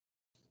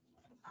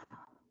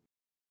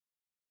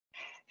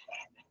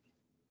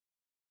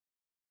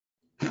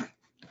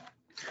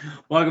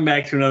Welcome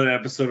back to another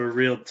episode of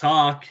Real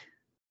Talk.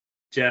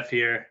 Jeff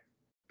here.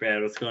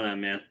 Brad, what's going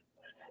on, man?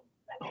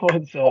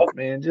 What's up,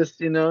 man? Just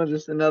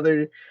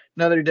another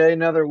day,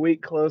 another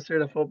week closer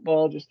to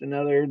football. Just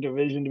another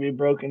division to be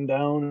broken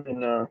down,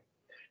 and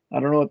I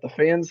don't know what the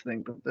fans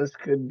think, but this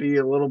could be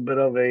a little bit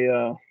of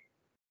a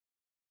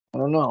I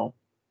don't know.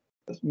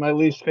 It's my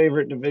least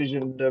favorite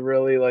division to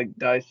really like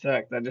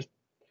dissect. I just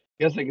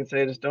guess I could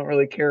say I just don't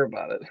really care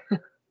about it.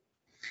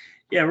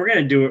 Yeah, we're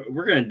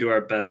gonna do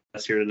our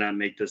best here to not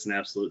make this an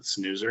absolute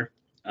snoozer.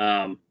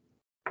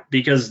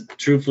 Because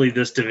truthfully,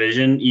 this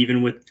division,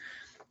 even with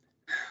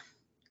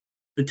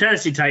the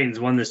Tennessee Titans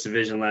won this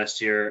division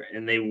last year,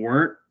 and they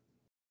weren't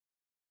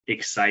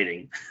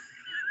exciting.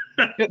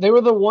 Yeah, they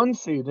were the 1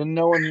 seed, and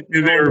no one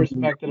were-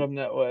 respected them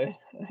that way.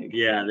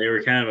 Yeah, they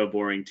were kind of a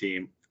boring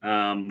team.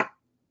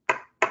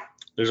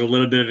 There's a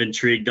little bit of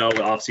intrigue though with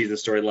offseason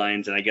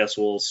storylines, and I guess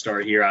we'll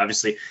start here.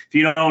 Obviously, if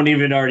you don't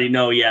even already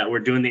know yet, we're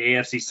doing the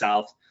AFC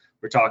South.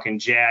 We're talking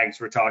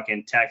Jags, we're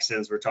talking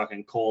Texans, we're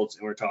talking Colts,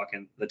 and we're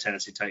talking the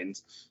Tennessee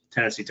Titans.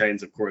 Tennessee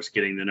Titans, of course,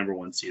 getting the number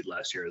 1 seed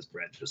last year, as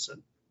Brad just said.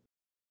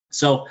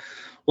 So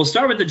we'll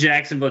start with the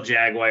Jacksonville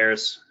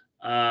Jaguars.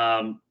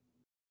 As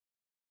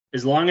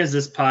long as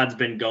this pod's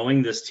been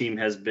going, this team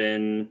has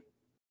been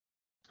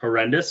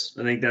horrendous.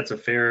 I think that's a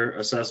fair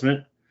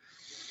assessment.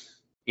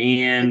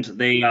 And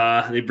they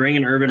bring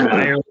in Urban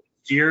Meyer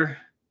last year,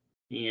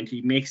 and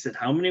he makes it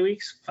how many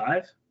weeks?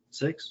 5,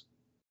 6?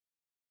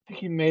 I think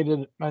he made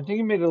it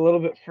a little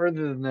bit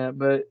further than that,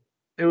 but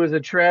it was a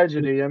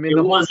tragedy. I mean, It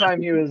the whole was-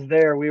 time he was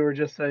there, we were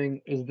just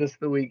saying, "Is this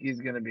the week he's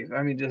going to be?"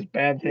 I mean, just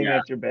bad thing Yeah.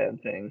 after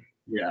bad thing.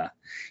 Yeah.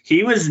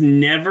 He was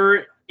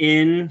never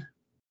in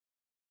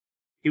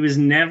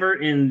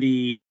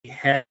the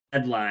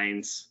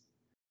headlines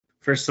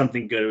for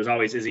something good. It was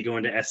always, is he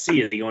going to SC?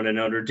 Is he going to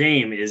Notre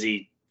Dame? Is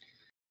he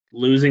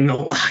losing the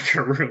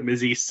locker room? Is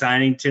he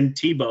signing Tim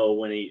Tebow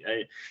when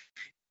is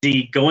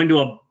he going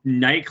to a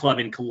nightclub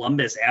in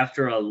Columbus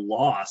after a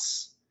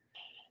loss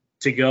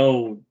to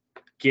go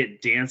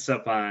get danced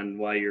up on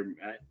while you're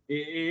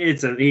he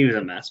was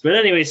a mess. But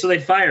anyway, so they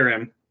fire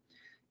him.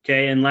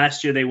 Okay, and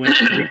last year they went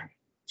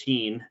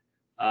 13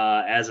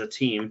 as a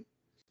team.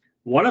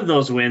 One of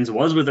those wins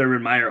was with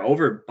Urban Meyer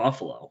over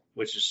Buffalo,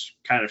 which is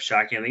kind of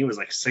shocking. I think it was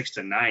like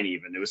 6-9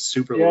 even. It was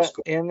super low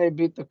score. And they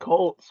beat the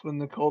Colts when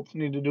the Colts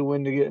needed to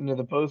win to get into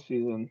the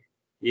postseason.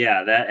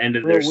 Yeah, that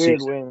ended Real their weird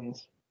season.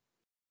 wins.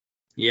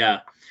 Yeah.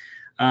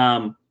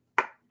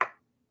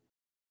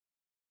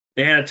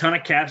 They had a ton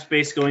of cap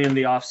space going into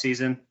the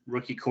offseason,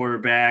 rookie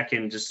quarterback,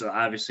 and just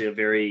obviously a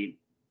very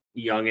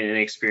young and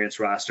inexperienced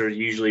roster.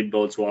 Usually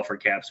bodes well for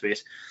cap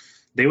space.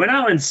 They went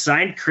out and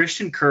signed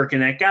Christian Kirk,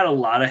 and that got a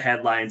lot of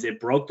headlines. It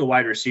broke the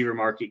wide receiver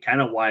market kind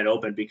of wide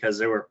open because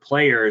there were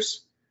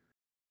players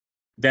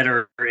that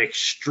are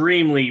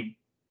extremely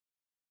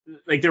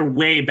 – like they're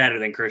way better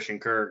than Christian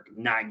Kirk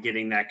not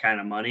getting that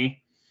kind of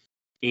money.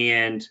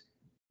 And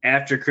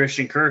after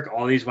Christian Kirk,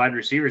 all these wide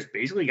receivers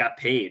basically got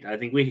paid. I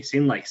think we've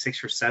seen like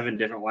 6 or 7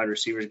 different wide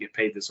receivers get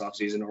paid this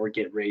offseason or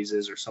get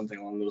raises or something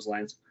along those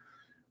lines.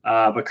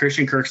 But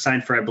Christian Kirk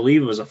signed for, I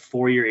believe it was a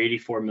 4-year,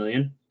 $84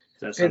 million.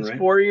 Does that sound right? It's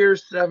 4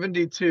 years,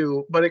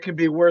 72, but it could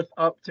be worth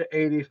up to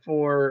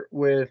 84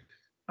 with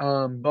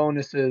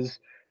bonuses,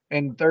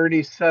 and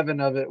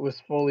 37 of it was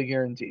fully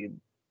guaranteed.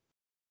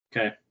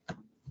 Okay.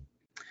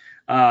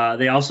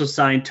 They also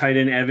signed tight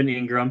end Evan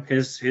Ingram.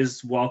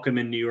 His welcome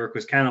in New York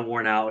was kind of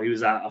worn out. He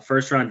was a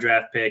first-round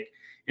draft pick,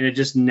 and it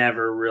just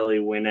never really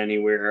went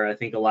anywhere. I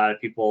think a lot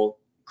of people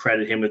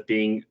credit him with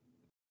being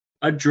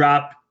a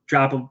drop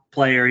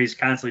player. He's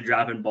constantly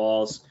dropping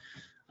balls.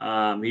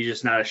 He's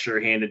just not a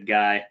sure-handed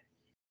guy.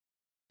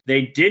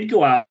 They did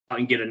go out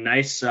and get a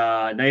nice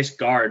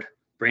guard,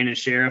 Brandon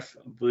Sheriff,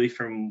 I believe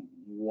from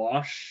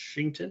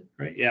Washington,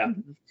 right? Yeah.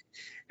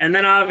 And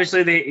then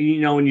obviously they,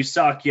 when you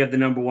suck, you have the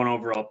number 1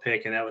 overall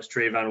pick, and that was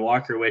Trayvon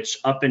Walker, which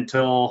up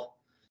until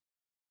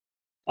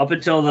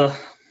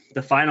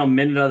the final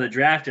minute of the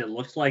draft, it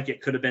looked like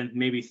it could have been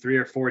maybe 3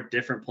 or 4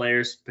 different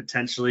players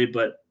potentially,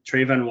 but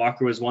Trayvon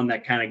Walker was one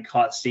that kind of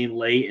caught steam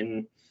late,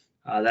 and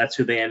that's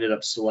who they ended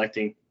up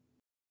selecting.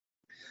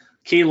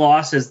 Key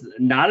loss is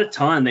not a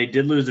ton. They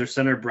did lose their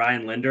center,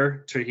 Brian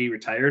Linder, he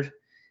retired,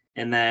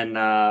 and then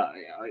a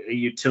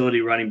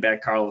utility running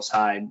back, Carlos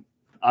Hyde.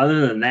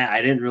 Other than that,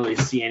 I didn't really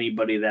see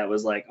anybody that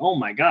was like, oh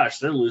my gosh,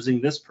 they're losing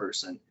this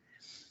person.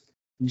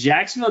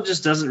 Jacksonville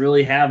just doesn't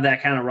really have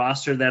that kind of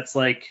roster that's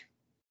like,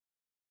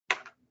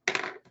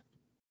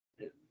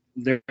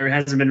 there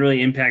hasn't been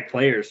really impact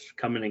players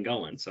coming and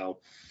going. So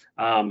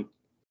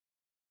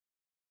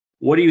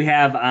what do you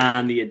have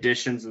on the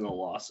additions and the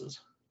losses?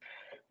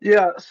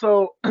 Yeah,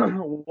 so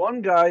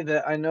one guy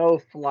that I know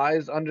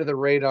flies under the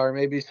radar,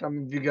 maybe some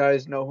of you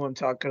guys know who I'm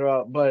talking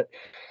about, but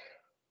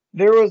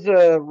there was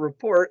a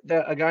report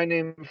that a guy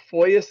named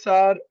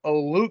Foyesade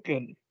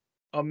Oluokun,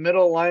 a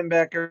middle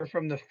linebacker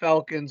from the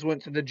Falcons,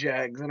 went to the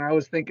Jags. And I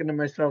was thinking to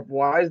myself,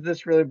 why is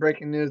this really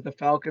breaking news? The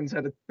Falcons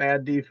had a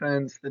bad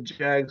defense. The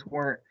Jags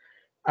weren't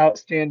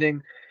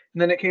outstanding.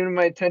 And then it came to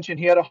my attention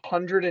he had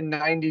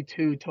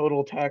 192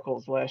 total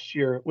tackles last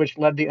year, which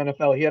led the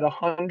NFL. He had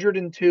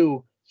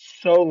 102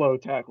 solo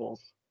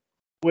tackles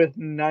with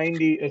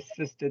 90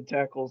 assisted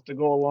tackles to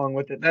go along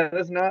with it. That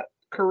is not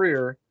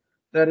career.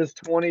 That is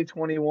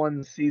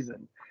 2021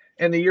 season.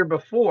 And the year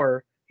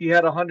before, he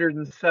had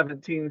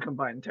 117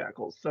 combined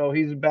tackles. So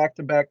he's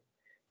back-to-back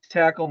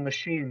tackle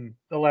machine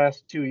the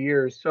last 2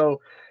 years.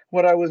 So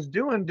what I was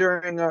doing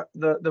during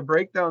the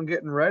breakdown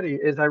getting ready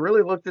is I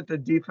really looked at the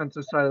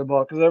defensive side of the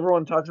ball because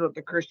everyone talks about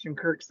the Christian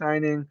Kirk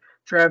signing,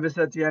 Travis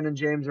Etienne and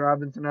James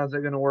Robinson. How's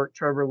that going to work?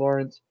 Trevor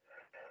Lawrence.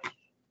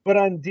 But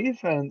on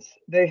defense,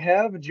 they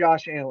have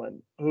Josh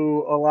Allen,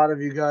 who a lot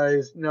of you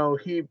guys know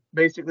he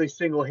basically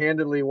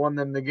single-handedly won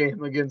them the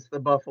game against the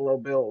Buffalo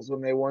Bills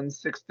when they won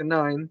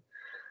 6-9.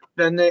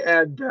 Then they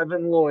add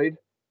Devin Lloyd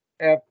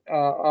in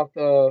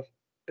the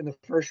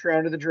first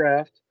round of the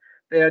draft.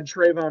 They had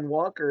Trayvon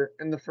Walker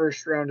in the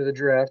first round of the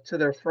draft to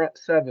their front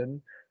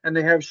seven, and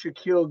they have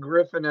Shaquille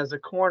Griffin as a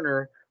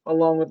corner,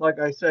 along with, like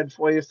I said,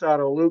 Foyesade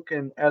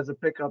Oluokun as a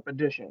pickup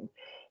addition.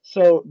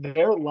 So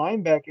their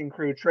linebacking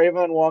crew,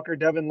 Trayvon Walker,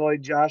 Devin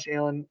Lloyd, Josh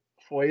Allen,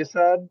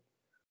 Foyesade,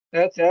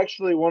 that's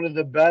actually one of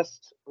the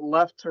best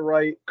left to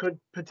right. Could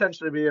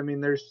potentially be. I mean,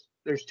 there's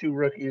two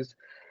rookies,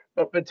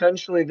 but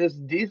potentially this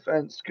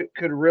defense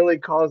could really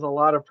cause a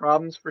lot of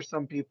problems for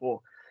some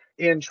people.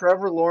 And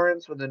Trevor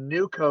Lawrence with a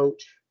new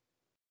coach,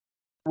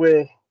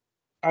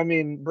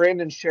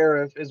 Brandon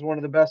Sheriff is one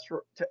of the best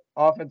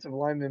offensive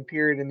linemen,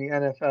 period, in the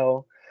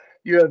NFL.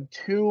 You have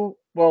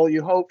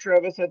you hope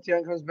Travis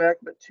Etienne comes back,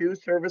 but two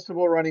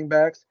serviceable running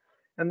backs.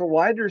 And the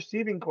wide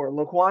receiving core,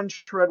 Laquan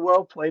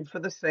Treadwell played for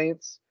the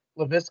Saints,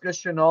 Laviska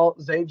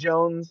Shenault, Zay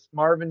Jones,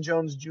 Marvin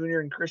Jones Jr.,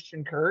 and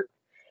Christian Kirk.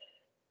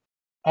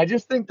 I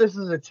just think this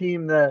is a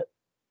team that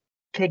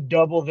could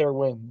double their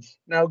wins.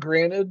 Now,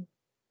 granted,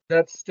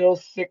 that's still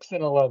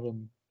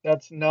 6-11.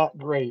 That's not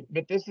great,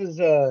 but this is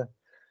a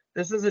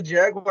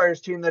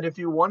Jaguars team that if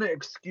you want to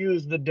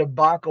excuse the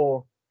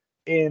debacle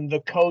in the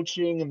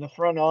coaching and the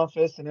front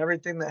office and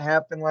everything that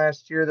happened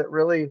last year that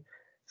really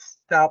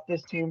stopped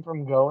this team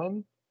from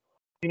going,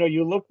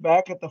 you look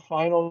back at the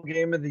final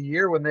game of the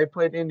year when they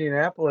played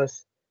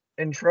Indianapolis,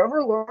 and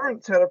Trevor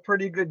Lawrence had a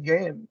pretty good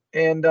game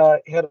and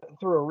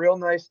threw a real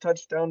nice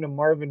touchdown to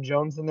Marvin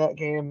Jones in that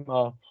game.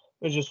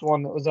 It was just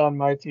one that was on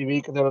my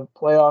TV because it had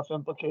playoff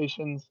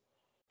implications.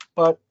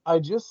 But I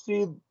just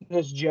see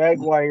this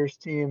Jaguars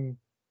team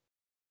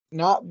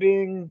not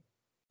being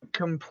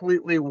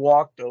completely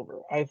walked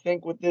over. I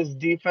think with this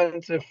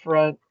defensive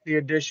front, the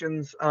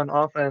additions on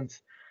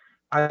offense,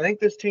 I think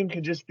this team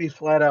could just be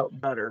flat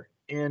out better.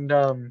 And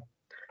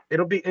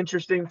it'll be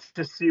interesting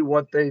to see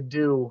what they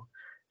do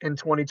in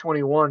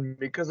 2021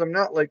 because I'm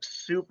not like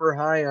super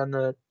high on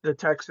the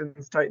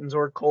Texans, Titans,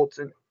 or Colts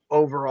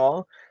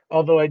overall.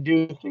 Although I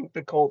do think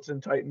the Colts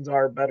and Titans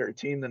are a better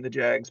team than the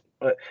Jags.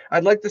 But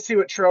I'd like to see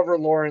what Trevor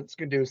Lawrence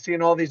can do.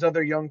 Seeing all these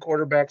other young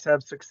quarterbacks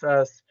have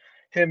success,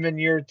 him in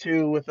year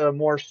two with a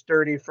more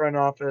sturdy front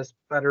office,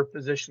 better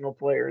positional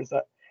players.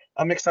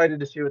 I'm excited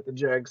to see what the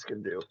Jags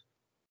can do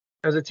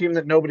as a team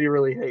that nobody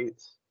really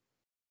hates.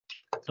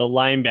 The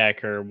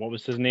linebacker, what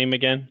was his name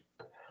again?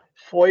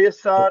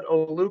 Foyesade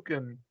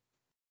Oluokun.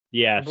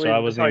 Yeah,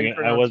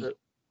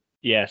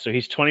 so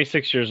he's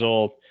 26 years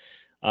old.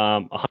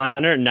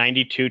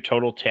 192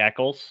 total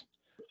tackles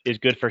is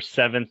good for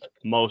 7th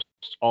most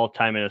all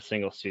time in a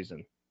single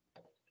season.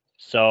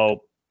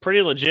 So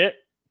pretty legit.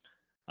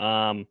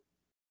 And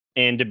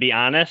to be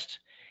honest,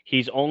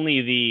 he's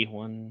only the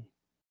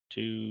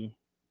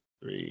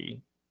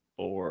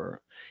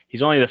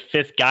he's only the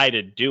 5th guy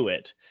to do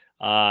it.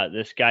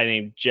 This guy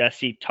named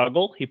Jesse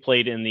Tuggle, he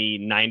played in the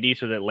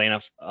 90s with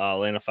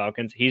Atlanta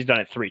Falcons. He's done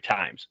it 3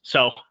 times.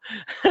 So,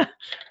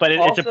 but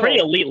it's a pretty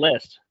elite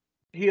list.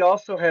 He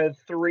also had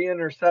 3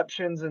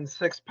 interceptions and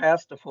 6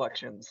 pass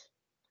deflections.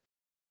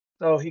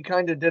 So he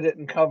kind of did it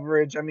in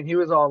coverage. I mean, he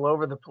was all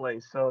over the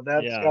place. So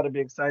that's got to be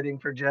exciting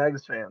for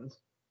Jags fans.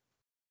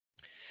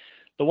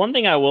 The one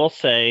thing I will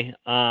say,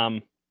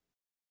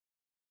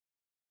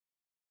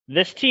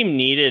 this team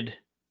needed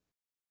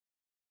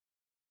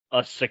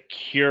a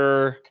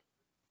secure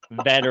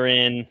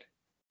veteran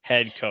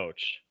head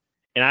coach.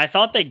 And I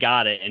thought they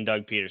got it in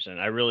Doug Peterson.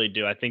 I really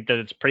do. I think that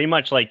it's pretty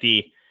much like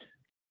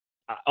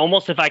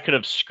almost if I could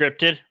have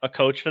scripted a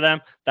coach for them,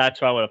 that's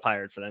who I would have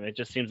hired for them. It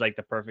just seems like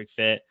the perfect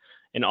fit.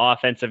 An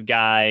offensive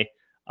guy,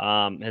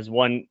 has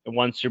won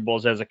Super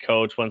Bowls as a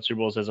coach, won Super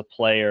Bowls as a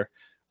player,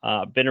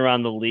 been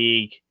around the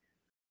league.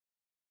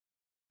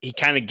 He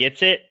kind of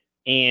gets it.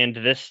 And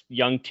this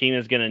young team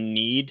is going to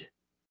need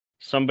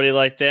somebody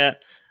like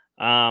that.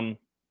 Another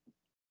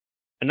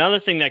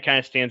thing that kind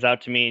of stands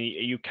out to me,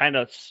 and you kind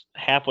of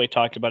halfway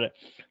talked about it,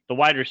 the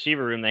wide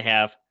receiver room they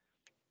have,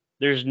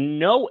 there's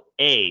no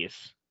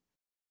A's,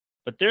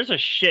 but there's a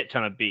shit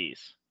ton of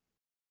B's.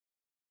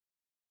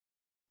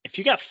 If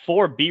you got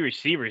 4 B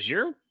receivers,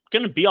 you're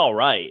going to be all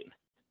right.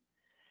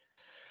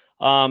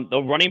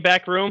 The running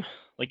back room,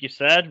 like you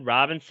said,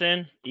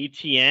 Robinson,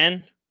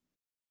 Etienne,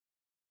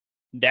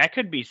 that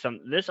could be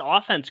this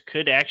offense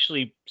could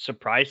actually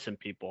surprise some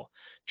people.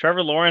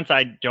 Trevor Lawrence,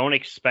 I don't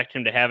expect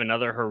him to have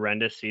another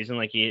horrendous season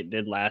like he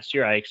did last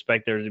year. I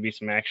expect there to be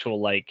some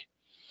actual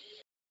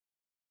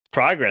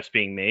progress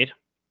being made.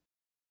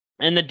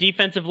 And the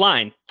defensive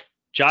line,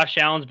 Josh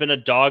Allen's been a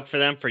dog for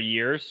them for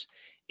years,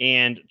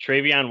 and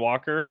Trayvon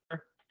Walker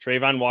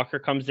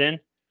comes in,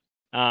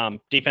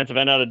 defensive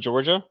end out of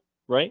Georgia,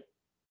 right?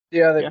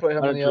 Yeah, they put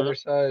him on the other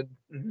side.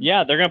 Mm-hmm.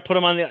 Yeah, they're gonna put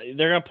him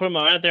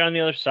out there on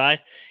the other side.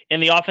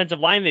 And the offensive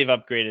line they've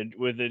upgraded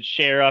with the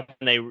Sheriff,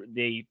 and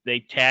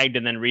they tagged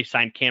and then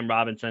re-signed Cam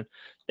Robinson.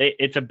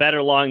 It's a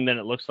better line than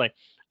it looks like.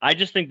 I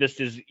just think this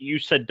is. You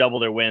said double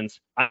their wins.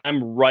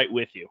 I'm right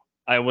with you.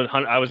 I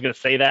was gonna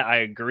say that. I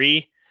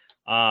agree.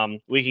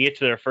 We can get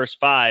to their first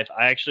 5.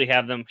 I actually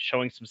have them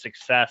showing some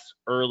success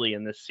early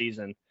in this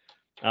season.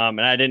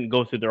 And I didn't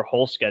go through their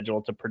whole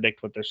schedule to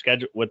predict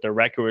what their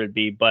record would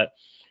be, but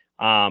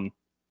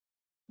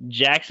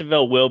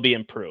Jacksonville will be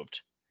improved.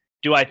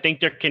 Do I think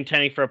they're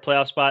contending for a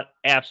playoff spot?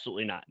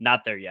 Absolutely not.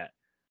 Not there yet.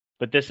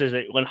 But this is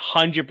a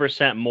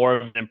 100% more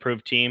of an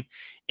improved team,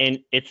 and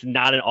it's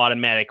not an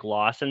automatic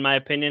loss, in my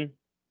opinion,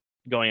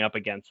 going up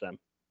against them.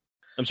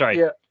 I'm sorry.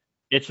 Yeah.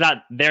 It's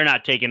not. They're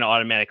not taking an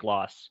automatic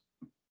loss.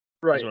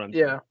 Right.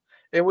 Yeah.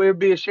 It would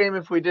be a shame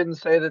if we didn't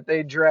say that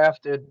they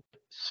drafted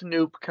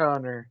Snoop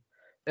Connor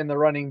in the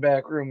running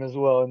back room as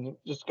well, and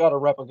just got to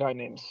rep a guy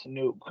named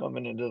Snoop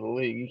coming into the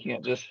league. You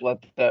can't just let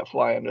that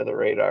fly under the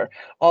radar.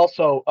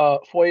 Also,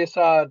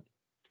 Foyesade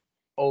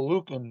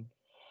Oluokun,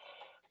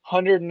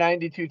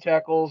 192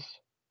 tackles,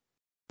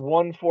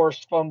 1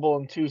 forced fumble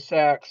and 2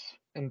 sacks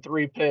and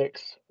 3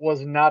 picks was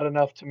not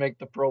enough to make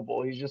the Pro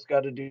Bowl. He's just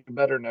got to do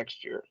better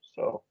next year.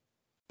 So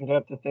you'd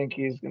have to think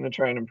he's going to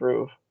try and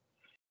improve.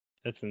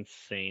 That's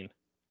insane.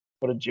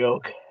 What a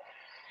joke.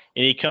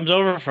 And he comes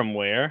over from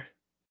where?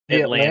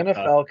 The Atlanta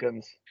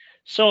Falcons.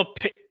 So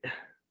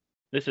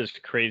this is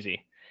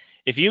crazy.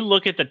 If you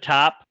look at the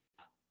top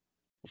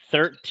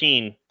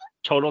 13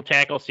 total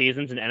tackle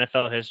seasons in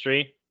NFL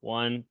history,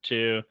 1,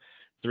 2,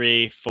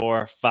 3,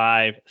 4,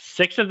 5,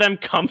 6 of them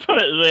come from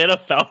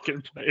Atlanta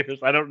Falcon players.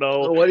 I don't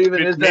know. So what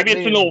even is that? Maybe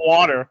it's in the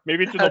water.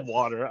 Maybe it's in the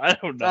water. I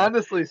don't know.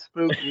 Honestly,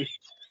 spooky.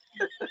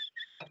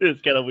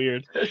 It's kind of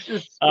weird. It's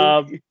just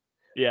spooky.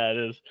 Yeah, it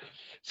is.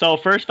 So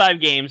first 5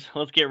 games,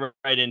 let's get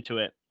right into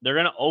it. They're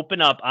going to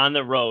open up on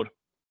the road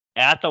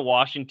at the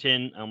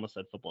Washington, I almost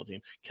said football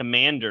team,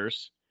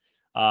 Commanders.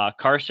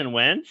 Carson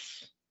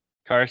Wentz,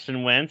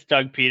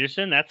 Doug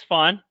Peterson. That's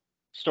fun.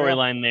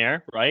 Storyline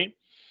there, right?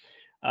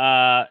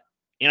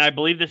 And I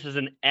believe this is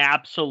an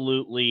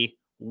absolutely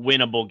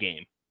winnable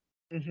game.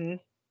 Mm-hmm.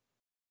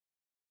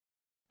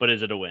 But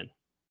is it a win?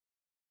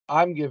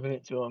 I'm giving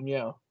it to them,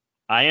 yeah.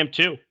 I am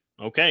too.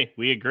 Okay,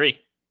 we agree.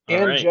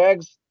 And right.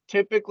 Jags,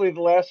 typically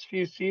the last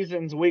few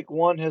seasons, week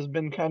 1 has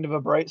been kind of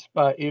a bright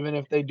spot, even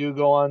if they do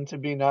go on to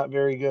be not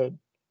very good.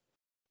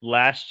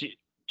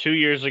 2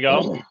 years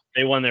ago,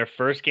 they won their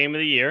first game of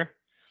the year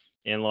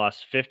and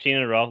lost 15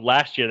 in a row.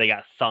 Last year, they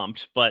got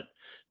thumped, but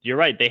you're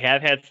right. They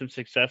have had some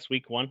success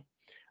week 1.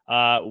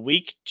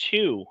 Week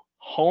 2,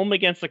 home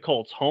against the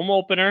Colts. Home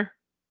opener.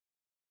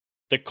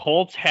 The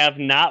Colts have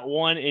not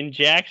won in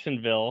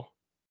Jacksonville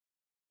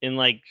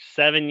in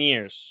 7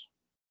 years.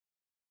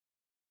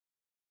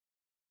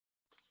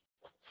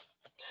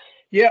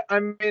 Yeah, I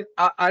mean,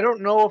 I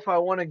don't know if I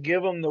want to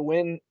give them the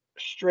win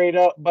straight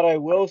up, but I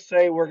will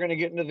say we're going to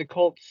get into the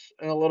Colts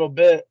in a little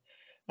bit.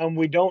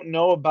 We don't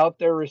know about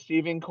their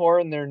receiving core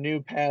and their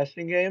new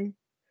passing game.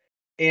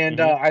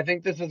 And I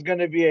think this is going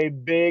to be a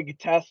big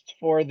test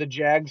for the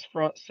Jags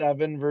front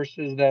 7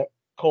 versus that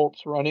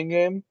Colts running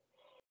game.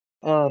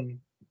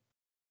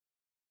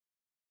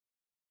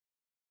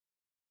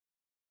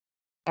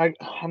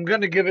 I'm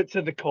going to give it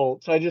to the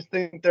Colts. I just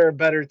think they're a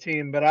better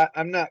team, but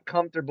I'm not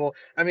comfortable.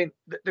 I mean,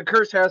 the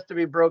curse has to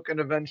be broken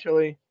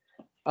eventually.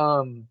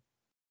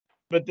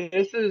 But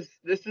this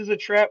is a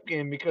trap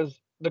game because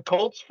the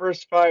Colts'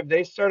 first 5,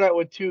 they start out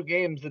with 2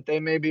 games that they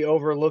may be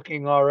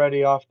overlooking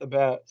already off the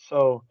bat.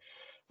 So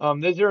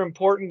these are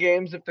important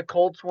games. If the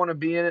Colts want to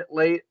be in it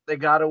late, they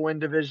got to win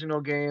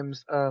divisional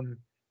games.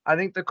 I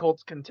think the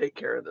Colts can take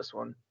care of this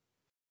one.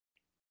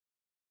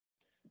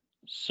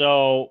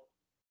 So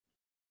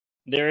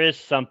there is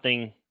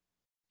something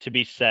to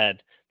be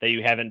said that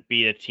you haven't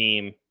beat a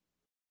team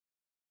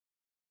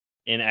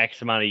in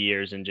X amount of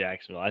years in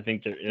Jacksonville. I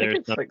think there's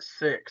it's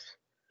 6.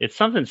 It's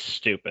something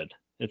stupid.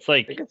 It's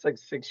I think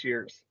it's 6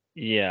 years.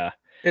 Yeah.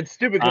 It's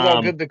stupid because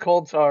how good the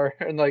Colts are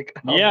and how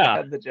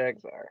bad the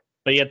Jags are.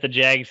 But yet the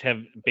Jags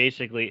have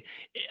basically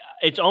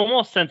 – it's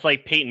almost since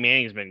Peyton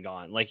Manning's been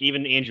gone.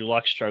 Even Andrew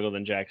Luck struggled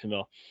in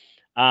Jacksonville.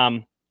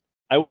 I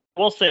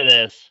will say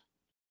this.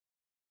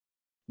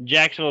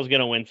 Jacksonville's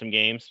going to win some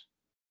games.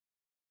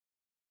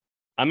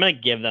 I'm going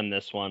to give them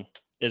this one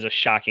as a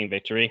shocking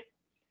victory.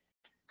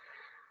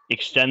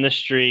 Extend the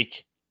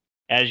streak.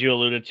 As you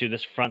alluded to,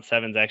 this front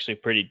 7 is actually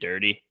pretty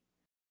dirty,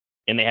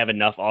 and they have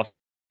enough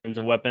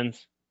offensive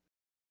weapons.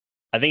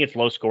 I think it's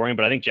low scoring,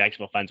 but I think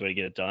Jacksonville finds a way to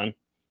get it done.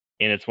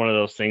 And it's one of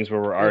those things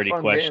where we're already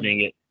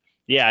questioning it.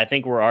 Yeah, I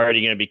think we're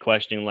already going to be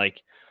questioning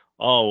like,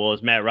 oh, well,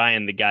 is Matt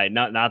Ryan the guy?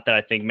 Not that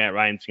I think Matt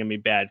Ryan's going to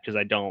be bad because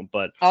I don't,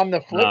 but On the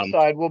flip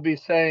side, we'll be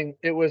saying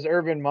it was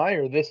Urban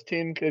Meyer. This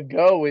team could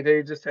go.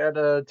 They just had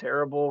a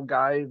terrible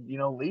guy,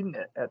 leading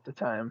it at the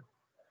time.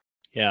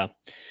 Yeah.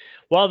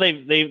 Well, they're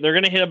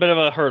going to hit a bit of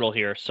a hurdle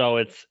here. So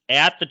it's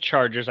at the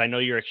Chargers. I know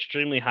you're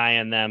extremely high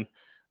on them.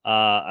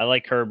 I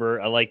like Herbert.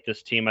 I like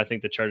this team. I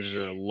think the Chargers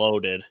are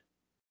loaded.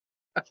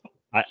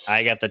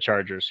 I got the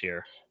Chargers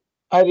here.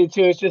 I do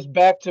too. It's just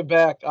back to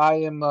back. I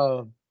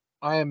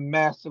am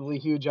massively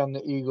huge on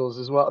the Eagles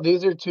as well.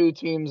 These are two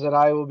teams that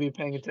I will be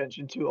paying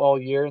attention to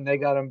all year, and they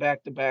got them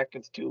back to back.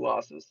 It's 2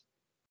 losses.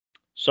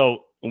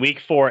 So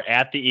week 4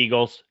 at the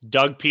Eagles,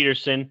 Doug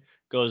Peterson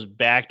goes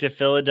back to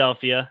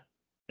Philadelphia.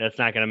 That's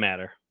not going to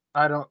matter.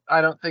 I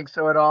don't think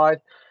so at all.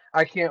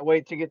 I can't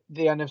wait to get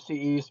the NFC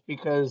East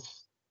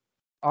because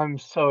I'm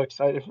so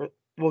excited for it.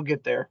 We'll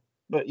get there.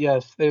 But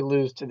yes, they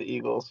lose to the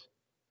Eagles.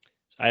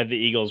 I have the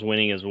Eagles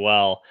winning as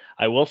well.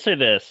 I will say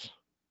this.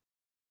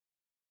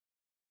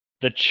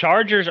 The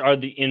Chargers are,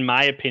 in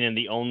my opinion,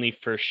 the only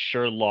for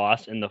sure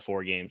loss in the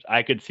 4 games.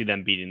 I could see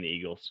them beating the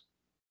Eagles.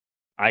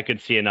 I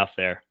could see enough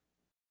there.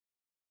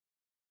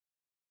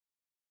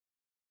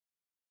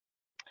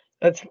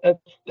 That's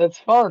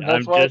fun.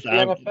 That's why it's the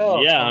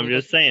NFL. Yeah, I'm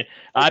just saying.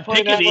 I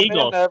pick the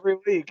Eagles every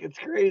week. It's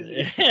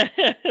crazy.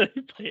 They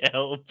play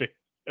Alabama.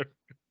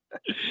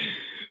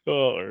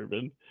 Oh,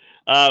 Urban.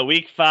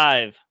 Week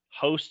 5,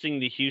 hosting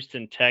the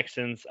Houston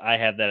Texans. I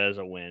have that as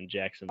a win.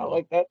 Jacksonville. I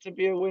like that to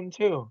be a win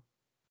too.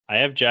 I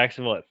have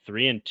Jacksonville at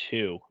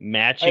 3-2,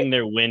 matching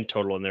their win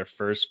total in their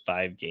first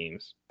 5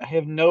 games. I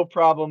have no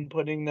problem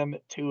putting them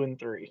at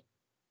 2-3.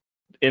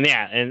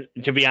 And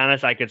to be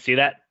honest, I could see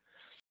that.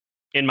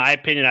 In my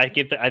opinion, I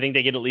think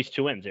they get at least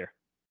 2 wins here,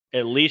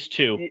 at least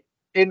 2.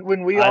 And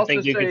when we I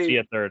think you could see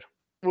a third.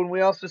 When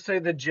we also say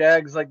the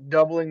Jags like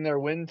doubling their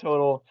win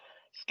total,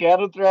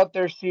 scattered throughout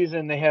their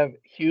season, they have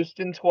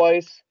Houston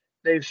twice.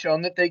 They've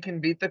shown that they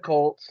can beat the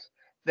Colts.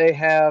 They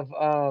have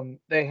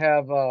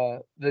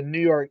the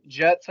New York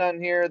Jets on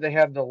here. They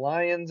have the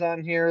Lions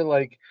on here.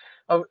 They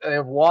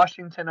have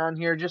Washington on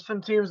here. Just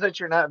some teams that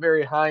you're not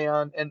very high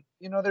on. And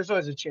there's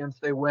always a chance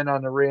they win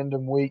on a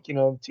random week.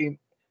 Team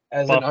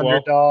as Buffalo. An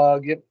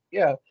underdog.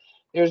 Yeah,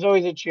 there's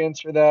always a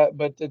chance for that.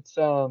 But it's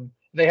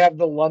they have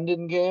the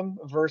London game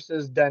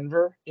versus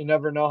Denver. You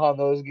never know how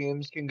those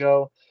games can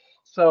go.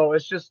 So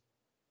it's just,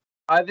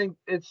 I think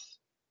it's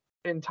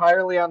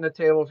entirely on the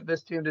table for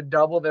this team to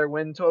double their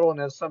win total and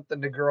has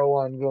something to grow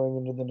on going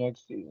into the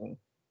next season.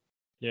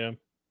 Yeah.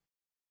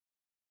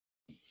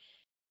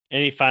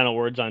 Any final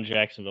words on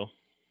Jacksonville?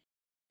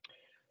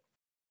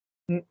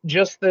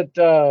 Just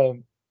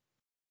that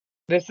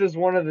this is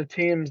one of the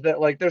teams that,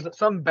 like, there's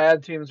some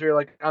bad teams where you're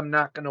like, I'm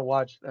not going to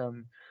watch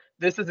them.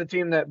 This is a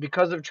team that,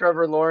 because of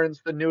Trevor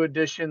Lawrence, the new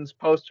additions,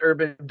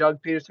 post-Urban,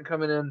 Doug Peterson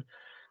coming in,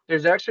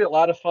 there's actually a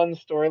lot of fun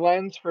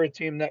storylines for a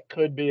team that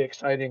could be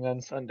exciting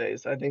on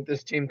Sundays. I think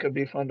this team could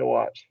be fun to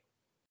watch.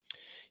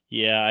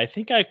 Yeah, I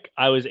think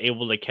I was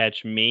able to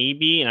catch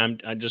maybe,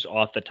 and I'm just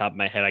off the top of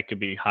my head, I could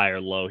be high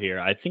or low here.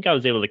 I think I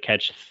was able to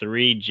catch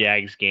 3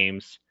 Jags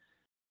games.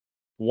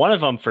 One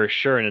of them for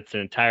sure in its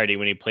entirety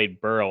when he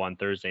played Burrow on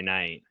Thursday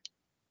night.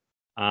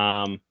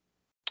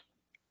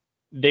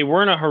 They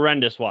weren't a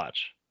horrendous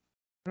watch,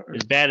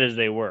 as bad as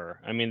they were.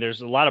 I mean,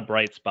 there's a lot of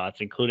bright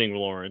spots, including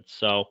Lawrence.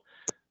 So,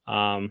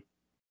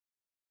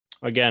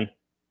 again,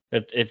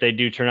 if they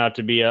do turn out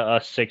to be a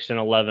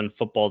 6-11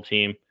 football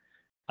team,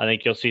 I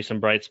think you'll see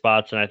some bright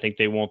spots, and I think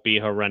they won't be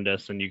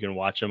horrendous, and you can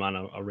watch them on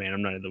a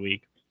random night of the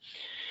week.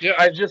 Yeah,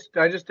 I just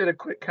did a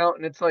quick count,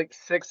 and it's like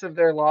 6 of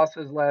their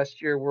losses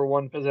last year were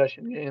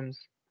 1-possession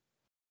games.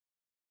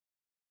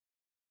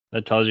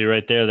 That tells you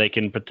right there they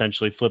can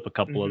potentially flip a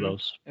couple of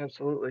those.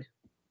 Absolutely.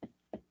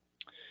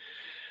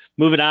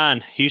 Moving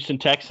on, Houston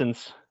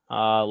Texans.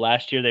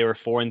 Last year they were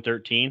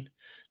 4-13.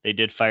 They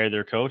did fire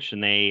their coach,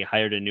 and they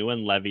hired a new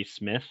one, Lovie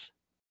Smith.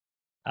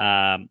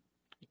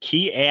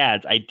 Key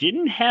adds. I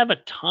didn't have a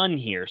ton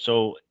here,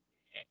 so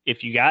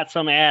if you got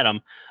some, add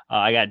them.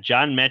 I got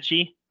John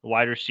Mechie,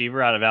 wide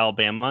receiver out of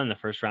Alabama in the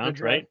first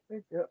round, right?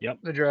 Yep.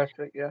 The draft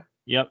pick, yeah.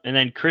 Yep. And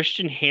then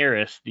Christian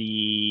Harris,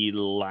 the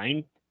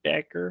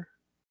linebacker.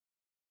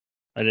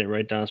 I didn't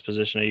write down his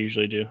position. I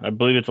usually do. I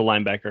believe it's a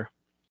linebacker.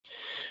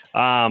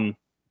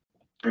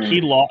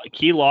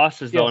 Key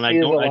losses though, and I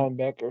don't. He's a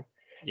linebacker.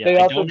 Yeah, they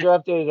also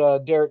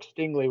drafted Derek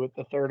Stingley with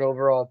the 3rd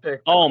overall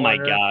pick. Oh my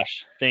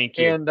gosh! Thank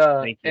you.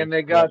 And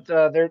they got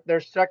their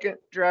second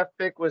draft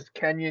pick was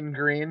Kenyon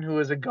Green, who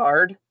is a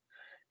guard.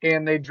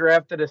 And they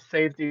drafted a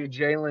safety,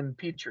 Jalen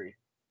Petrie.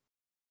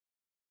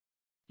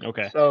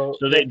 Okay. So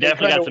they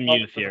definitely got some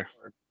youth here.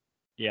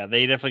 Yeah,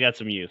 they definitely got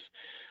some youth.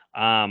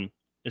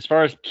 As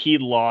far as key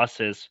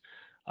losses,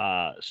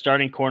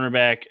 starting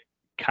cornerback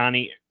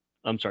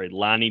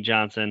Lonnie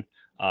Johnson,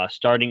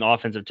 starting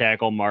offensive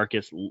tackle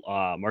Marcus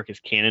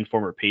Cannon,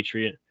 former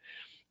Patriot,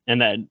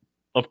 and then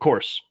of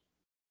course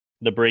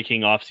the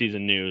breaking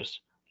offseason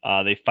news.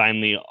 They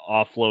finally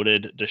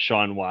offloaded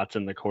Deshaun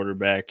Watson, the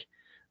quarterback,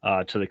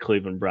 to the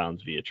Cleveland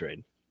Browns via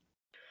trade.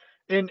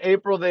 In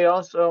April, they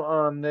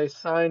also they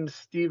signed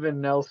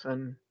Steven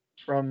Nelson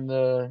from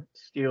the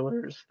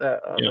Steelers,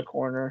 that Yep. the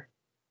corner.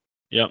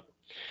 Yep.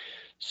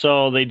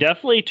 So they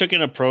definitely took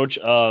an approach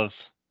of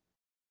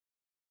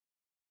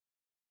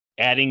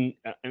adding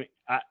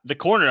the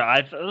corner.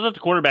 I thought the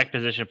quarterback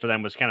position for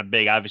them was kind of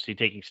big. Obviously,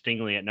 taking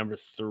Stingley at number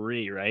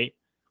 3, right?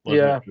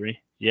 Wasn't Yeah. it 3?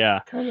 Yeah.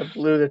 Kind of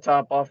blew the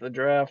top off the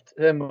draft.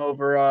 Him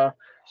over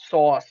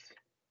Sauce.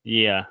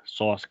 Yeah.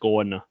 Sauce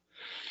Gardner.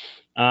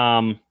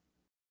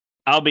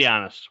 I'll be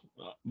honest.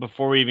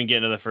 Before we even get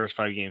into the first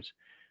 5 games,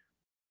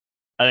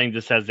 I think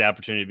this has the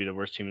opportunity to be the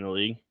worst team in the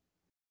league,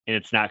 and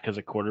it's not because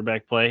of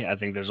quarterback play. I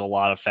think there's a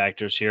lot of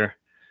factors here.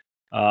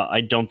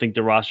 I don't think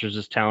the roster is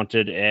as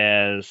talented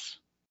as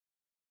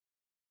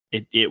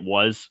it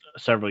was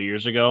several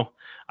years ago.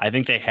 I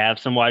think they have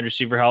some wide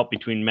receiver help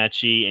between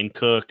Mechie and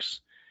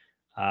Cooks,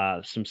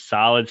 some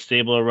solid,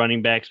 stable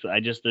running backs, but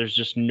there's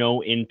just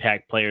no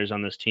impact players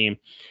on this team.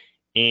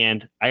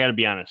 And I got to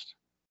be honest,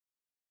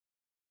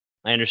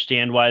 I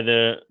understand why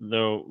the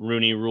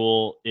Rooney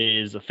Rule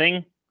is a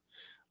thing.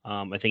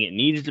 I think it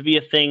needs to be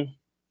a thing.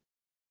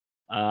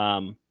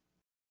 And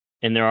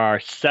there are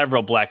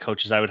several black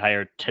coaches I would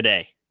hire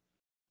today.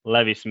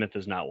 Lovie Smith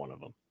is not one of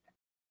them.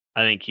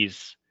 I think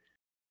he's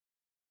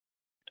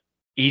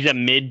a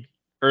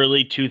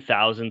mid-early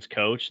 2000s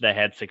coach that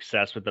had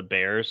success with the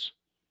Bears.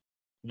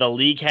 The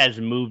league has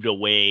moved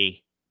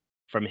away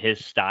from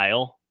his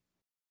style.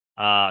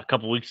 A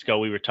couple weeks ago,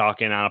 we were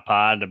talking on a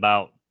pod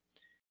about,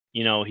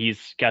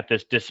 he's got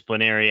this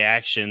disciplinary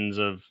actions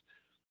of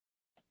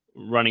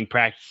running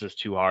practices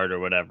too hard or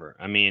whatever.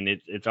 I mean,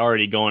 it's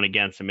already going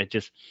against him.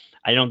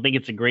 I don't think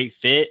it's a great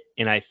fit,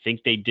 and I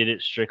think they did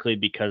it strictly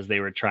because they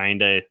were trying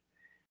to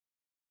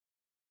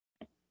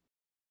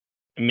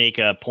make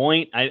a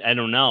point. I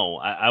don't know.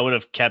 I would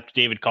have kept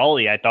David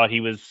Culley. I thought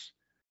he was,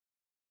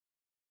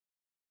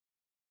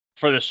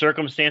 for the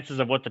circumstances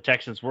of what the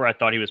Texans were, I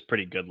thought he was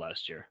pretty good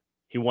last year.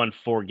 He won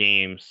 4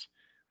 games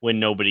when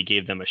nobody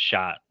gave them a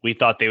shot. We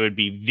thought they would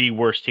be the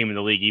worst team in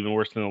the league, even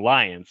worse than the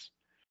Lions.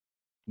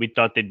 We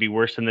thought they'd be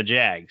worse than the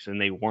Jags, and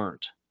they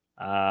weren't.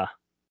 I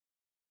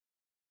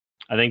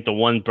think the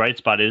one bright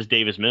spot is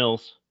Davis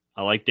Mills.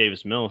 I like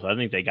Davis Mills. I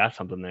think they got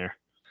something there.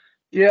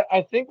 Yeah,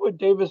 I think with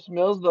Davis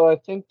Mills, though, I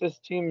think this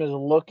team is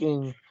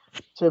looking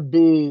to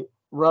be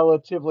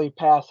relatively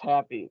pass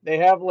happy. They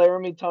have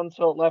Laramie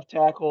Tunsil at left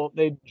tackle.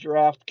 They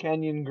draft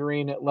Kenyon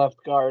Green at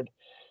left guard.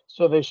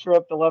 So they shore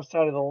up the left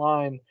side of the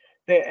line.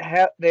 They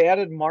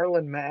added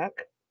Marlon Mack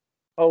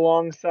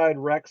alongside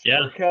Rex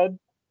Burkhead,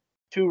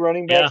 2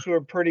 running backs who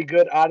are pretty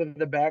good out of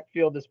the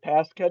backfield as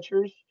pass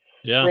catchers.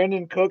 Yeah.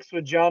 Brandon Cooks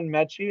with John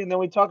Mechie. And then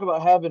we talk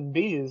about having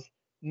B's.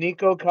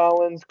 Nico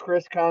Collins,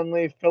 Chris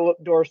Conley, Philip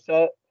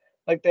Dorsett.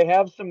 Like, they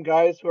have some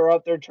guys who are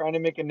out there trying to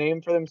make a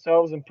name for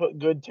themselves and put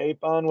good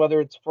tape on, whether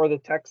it's for the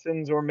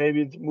Texans or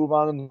maybe to move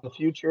on in the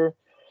future.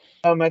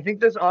 I think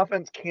this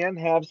offense can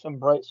have some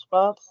bright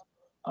spots.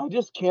 I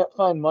just can't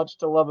find much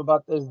to love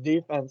about this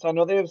defense. I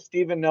know they have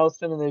Steven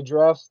Nelson and they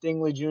draft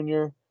Stingley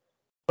Jr.,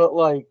 but,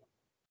 like,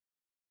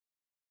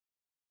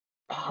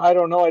 I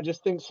don't know. I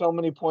just think so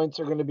many points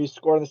are going to be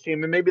scored on this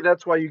team. And maybe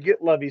that's why you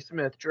get Lovie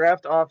Smith,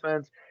 draft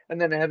offense,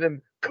 and then have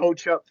him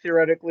coach up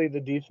theoretically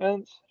the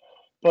defense.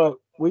 But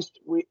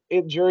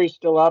jury's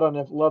still out on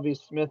if Lovie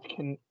Smith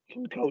can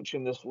coach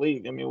in this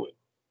league. I mean,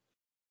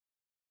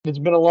 it's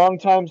been a long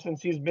time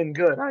since he's been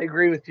good. I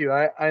agree with you.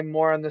 I'm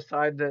more on the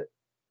side that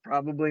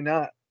probably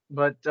not.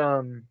 But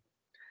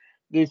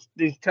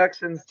these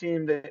Texans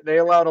team, they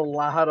allowed a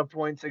lot of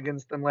points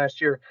against them last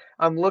year.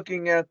 I'm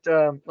looking at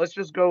let's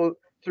just go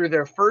through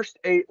their first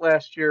 8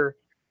 last year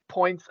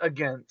points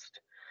against: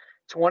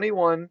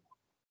 21,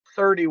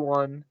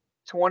 31,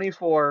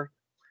 24,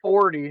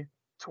 40,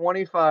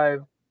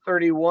 25,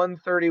 31,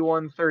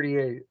 31,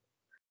 38.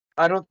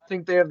 I don't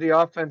think they have the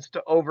offense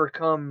to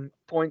overcome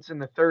points in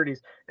the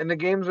 30s. In the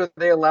games where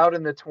they allowed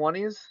in the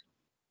 20s,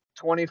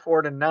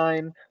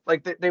 24-9,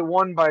 like they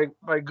won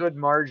by good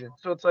margin.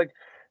 So it's like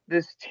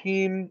this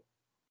team,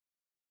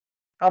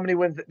 how many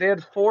wins? They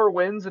had 4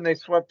 wins and they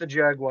swept the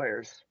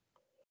Jaguars.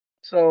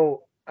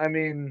 So, I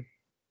mean,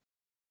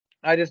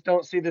 I just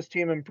don't see this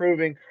team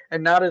improving,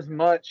 and not as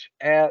much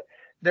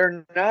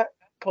they're not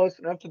close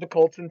enough to the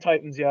Colts and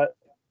Titans yet.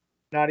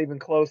 Not even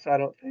close, I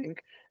don't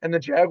think. And the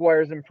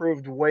Jaguars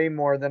improved way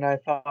more than I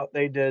thought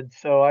they did.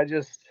 So I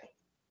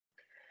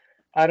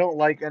don't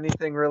like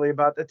anything really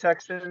about the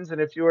Texans. And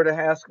if you were to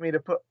ask me to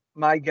put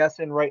my guess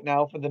in right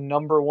now for the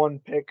number 1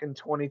 pick in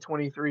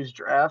 2023's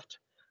draft,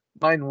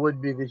 mine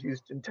would be the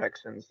Houston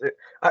Texans.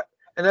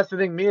 And that's the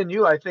thing, me and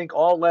you, I think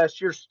all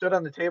last year stood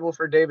on the table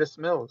for Davis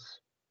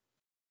Mills.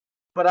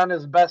 But on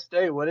his best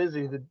day, what is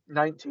he? The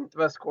 19th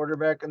best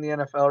quarterback in the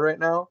NFL right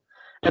now?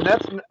 And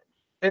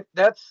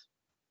that's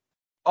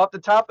off the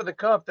top of the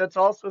cuff. That's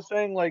also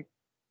saying, like,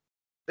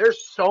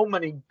 there's so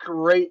many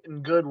great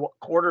and good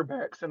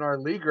quarterbacks in our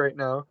league right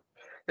now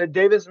that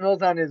Davis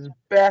Mills on his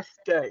best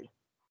day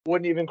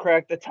wouldn't even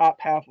crack the top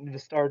half of the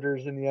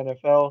starters in the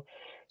NFL.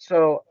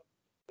 So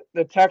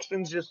the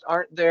Texans just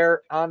aren't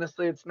there.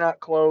 Honestly, it's not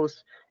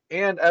close.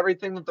 And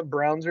everything that the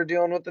Browns are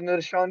dealing with in the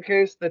Deshaun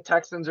case, the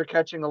Texans are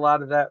catching a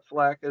lot of that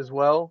flack as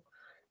well.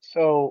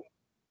 So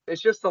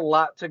it's just a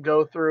lot to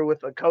go through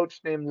with a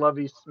coach named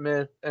Lovie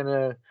Smith and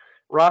a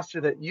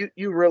roster that you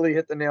really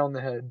hit the nail on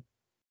the head.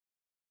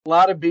 A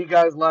lot of B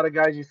guys, a lot of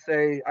guys you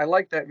say, I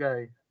like that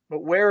guy. But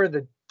where are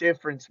the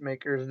difference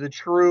makers, the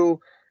true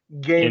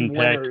game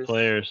Impact winners?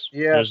 players.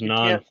 Yeah, There's you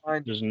none. can't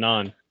find. There's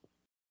none.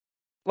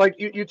 Like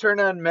you turn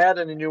on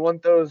Madden and you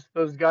want those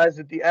guys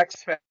at the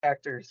X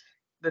factors.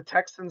 The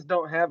Texans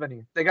don't have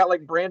any. They got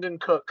like Brandon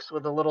Cooks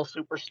with a little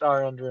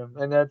superstar under him,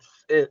 and that's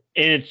it.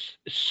 And it's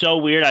so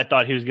weird. I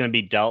thought he was going to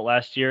be dealt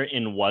last year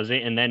and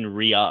wasn't, and then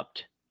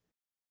re-upped.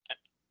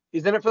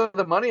 He's in it for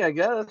the money, I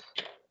guess.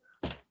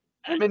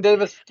 Him and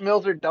Davis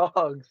Mills are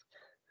dogs.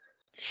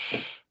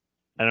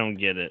 I don't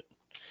get it.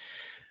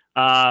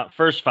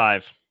 First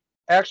 5.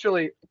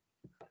 Actually,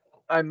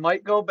 I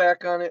might go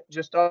back on it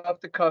just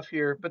off the cuff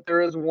here, but there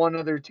is one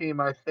other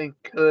team I think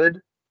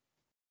could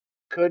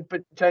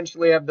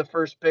potentially have the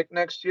first pick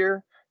next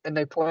year, and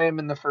they play him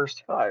in the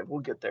first 5. We'll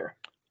get there.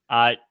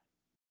 It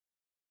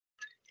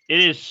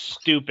is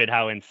stupid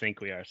how in sync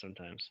we are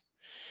sometimes.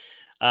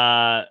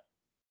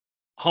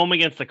 Home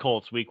against the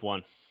Colts, week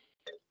 1.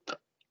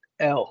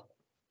 L.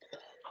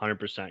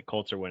 100%.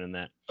 Colts are winning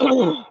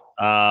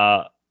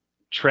that.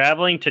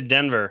 Traveling to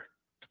Denver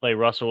to play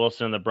Russell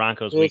Wilson and the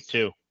Broncos, week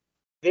 2.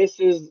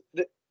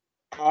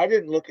 I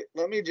didn't look at.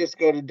 Let me just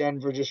go to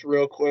Denver just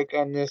real quick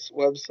on this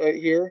website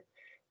here.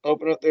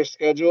 Open up their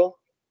schedule.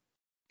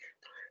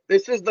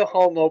 This is the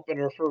home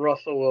opener for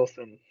Russell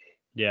Wilson.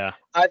 Yeah.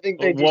 I think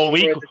they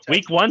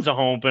week 1's a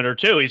home opener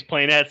too. He's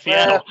playing at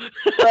Seattle.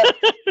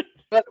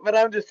 But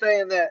I'm just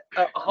saying that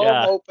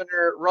home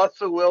opener,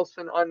 Russell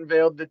Wilson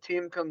unveiled. The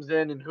team comes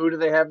in, and who do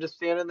they have to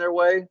stand in their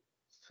way?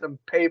 Some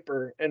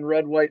paper in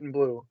red, white, and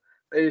blue.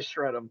 They just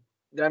shred them.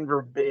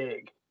 Denver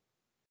big.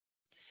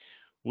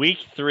 Week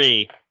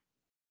 3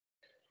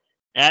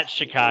 at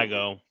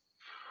Chicago.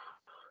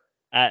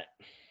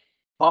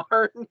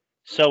 Hard.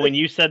 So when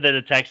you said that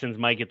the Texans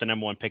might get the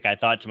number 1 pick, I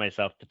thought to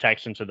myself, the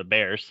Texans are the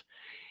Bears,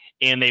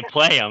 and they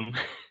play them.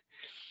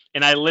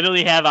 And I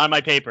literally have on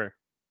my paper.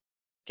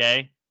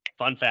 Okay,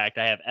 fun fact: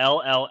 I have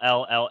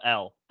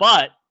L.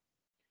 But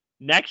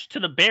next to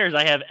the Bears,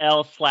 I have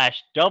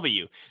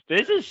L/W.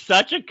 This is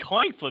such a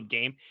coin flip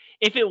game.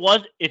 If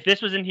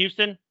this was in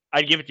Houston,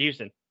 I'd give it to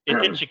Houston.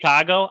 If it's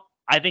Chicago,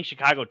 I think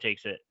Chicago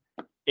takes it.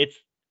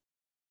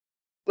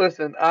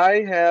 Listen,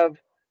 I have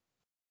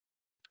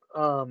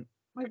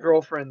my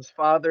girlfriend's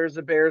father's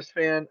a Bears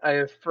fan. I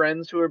have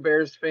friends who are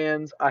Bears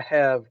fans. I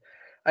have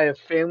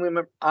family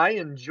members. I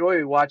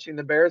enjoy watching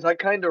the Bears. I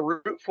kind of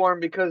root for them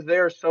because they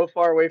are so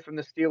far away from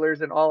the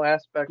Steelers in all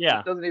aspects.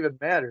 Yeah. It doesn't even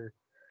matter.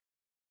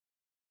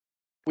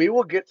 We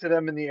will get to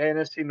them in the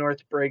NFC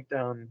North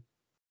breakdown,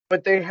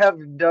 but they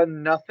have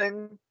done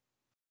nothing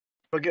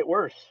but get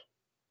worse.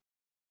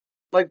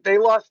 Like, they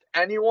lost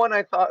anyone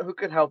I thought who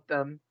could help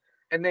them,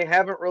 and they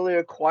haven't really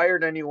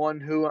acquired anyone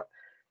who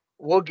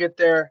will get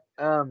there.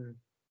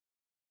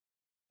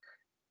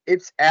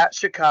 It's at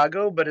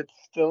Chicago, but it's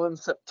still in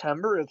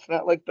September. It's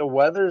not like the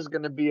weather is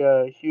going to be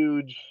a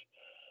huge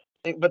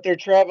thing, but they're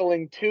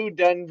traveling to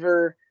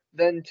Denver,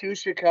 then to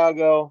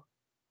Chicago.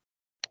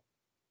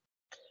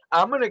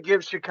 I'm going to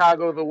give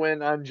Chicago the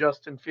win on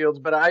Justin Fields,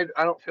 but I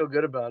don't feel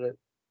good about it.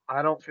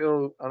 I don't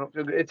feel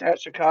good. It's at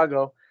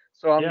Chicago,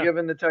 so I'm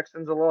giving the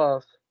Texans a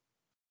loss.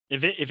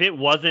 If it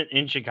wasn't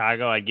in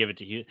Chicago, I'd give it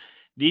to you.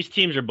 These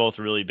teams are both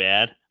really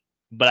bad,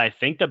 but I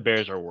think the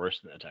Bears are worse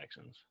than the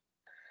Texans.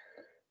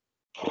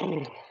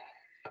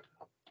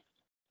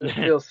 It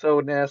feels so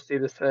nasty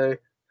to say.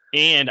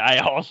 And I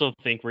also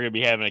think we're going to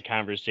be having a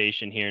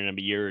conversation here in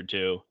a year or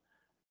two.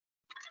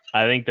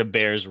 I think the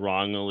Bears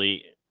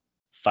wrongly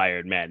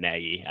fired Matt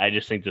Nagy. I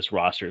just think this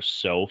roster is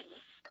so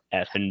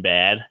effing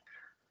bad.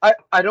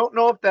 I don't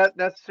know if that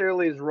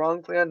necessarily is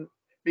wrong, Clan,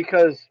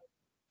 because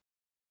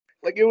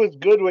like it was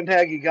good when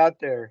Nagy got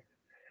there.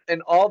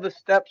 And all the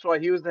steps while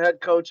he was the head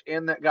coach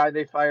and that guy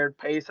they fired,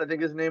 Pace, I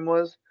think his name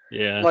was.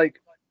 Yeah.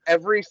 Like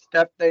every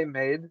step they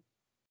made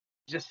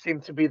just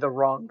seemed to be the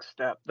wrong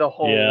step the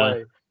whole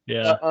way.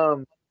 Yeah.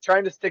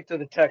 Trying to stick to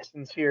the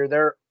Texans here.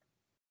 They're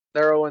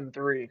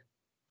 0-3.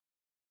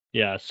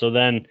 Yeah, so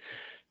then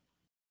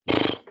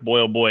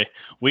boy oh boy,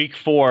 week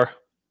 4,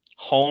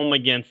 home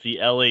against the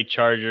LA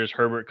Chargers.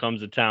 Herbert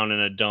comes to town in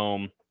a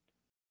dome.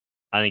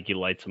 I think he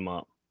lights them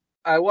up.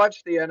 I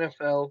watch the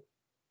NFL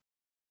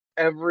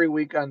every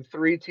week on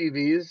 3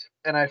 TVs,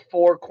 and I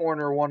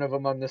 4-corner one of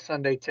them on the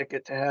Sunday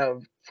ticket to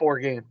have 4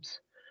 games.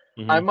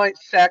 Mm-hmm. I might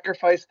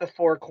sacrifice the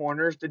 4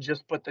 corners to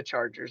just put the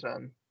Chargers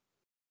on.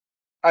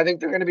 I think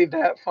they're going to be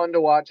that fun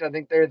to watch. I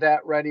think they're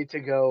that ready to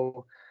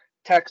go.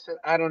 Texans,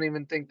 I don't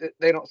even think that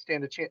they don't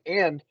stand a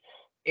chance.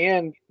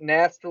 And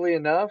nastily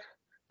enough,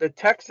 the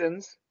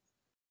Texans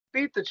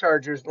beat the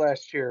Chargers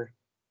last year.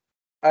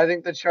 I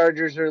think the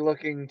Chargers are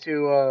looking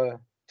to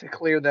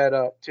clear that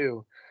up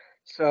too.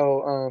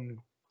 So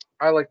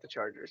I like the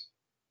Chargers.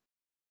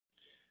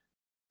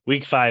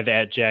 Week 5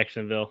 at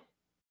Jacksonville.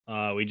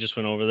 We just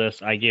went over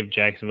this. I gave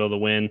Jacksonville the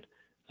win.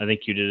 I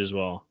think you did as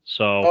well.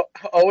 So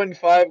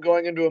 0-5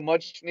 going into a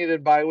much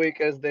needed bye week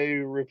as they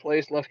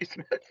replace Lovie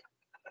Smith.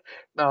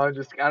 No,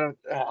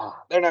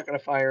 they're not going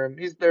to fire him.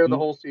 He's there the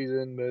whole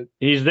season, but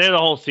he's there the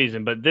whole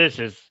season. But this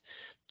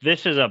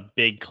is a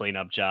big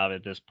cleanup job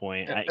at this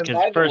point.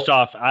 Because first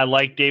off, I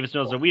like Davis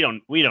Mills, but we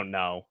don't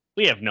know.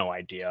 We have no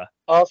idea.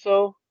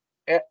 Also,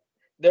 they're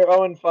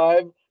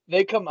 0-5.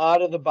 They come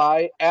out of the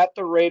bye at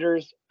the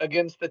Raiders,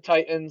 against the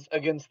Titans,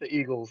 against the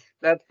Eagles.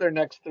 That's their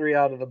next 3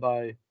 out of the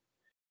bye.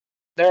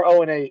 They're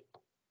 0-8.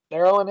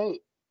 They're 0-8.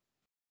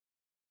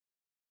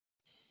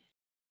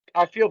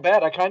 I feel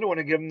bad. I kind of want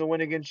to give them the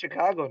win against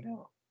Chicago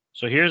now.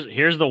 So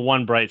here's the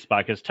one bright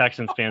spot, because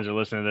Texans fans are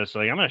listening to this. So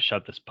like, I'm going to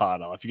shut this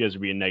pod off. You guys are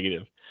being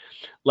negative.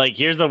 Like,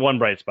 here's the one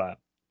bright spot.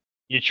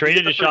 You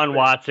traded Deshaun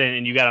Watson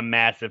and you got a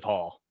massive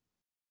haul.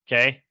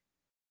 Okay?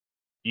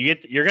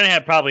 You're going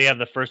to probably have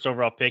the first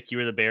overall pick. You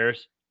were the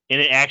Bears, and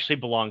it actually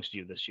belongs to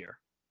you this year.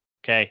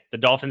 Okay? The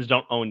Dolphins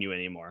don't own you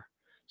anymore.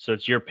 So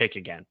it's your pick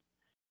again.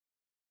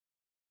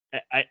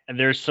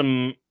 There's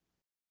some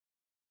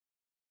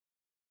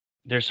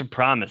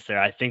promise there.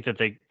 I think that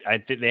they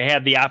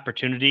have the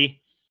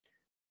opportunity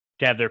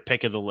to have their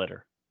pick of the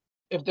litter.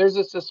 If there's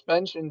a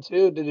suspension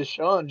too to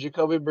Deshaun,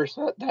 Jacoby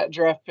Brissett, that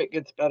draft pick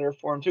gets better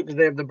for him too, because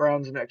they have the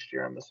Browns next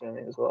year, I'm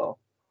assuming, as well.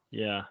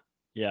 Yeah.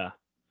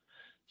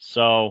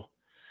 So,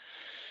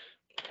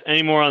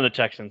 any more on the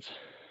Texans?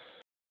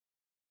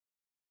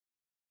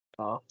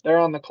 They're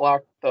on the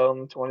clock though in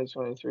the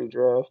 2023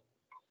 draft.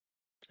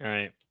 All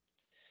right.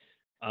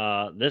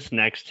 This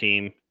next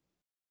team,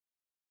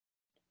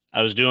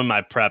 I was doing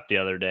my prep the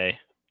other day,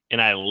 and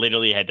I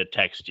literally had to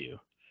text you.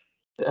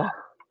 Yeah.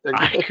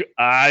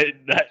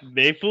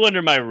 They flew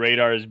under my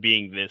radar as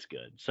being this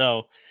good.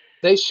 So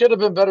they should have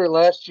been better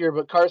last year,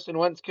 but Carson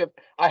Wentz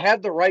I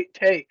had the right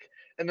take,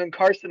 and then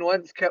Carson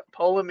Wentz kept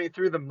pulling me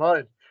through the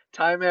mud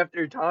time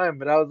after time.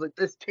 But I was like,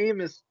 this team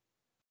is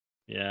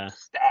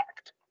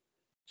stacked.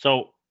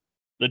 So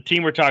the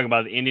team we're talking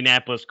about, the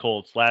Indianapolis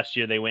Colts, last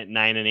year they went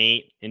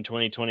 9-8 in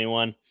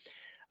 2021.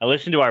 I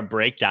listened to our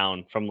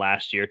breakdown from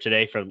last year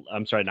today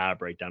not a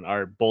breakdown,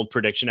 our bold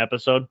prediction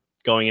episode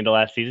going into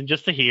last season,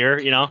 just to hear,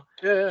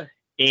 Yeah.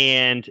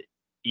 And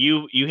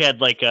you had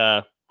like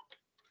a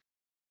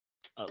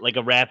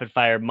rapid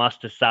fire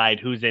must decide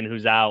who's in,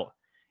 who's out.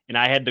 And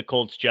I had the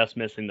Colts just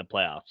missing the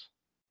playoffs.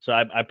 So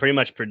I pretty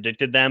much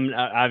predicted them.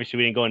 Obviously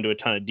we didn't go into a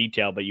ton of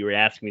detail, but you were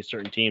asking me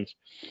certain teams.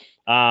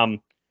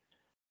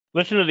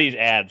 Listen to these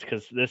ads,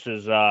 because this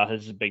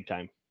is big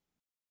time.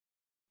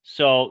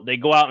 So they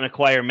go out and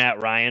acquire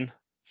Matt Ryan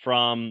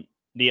from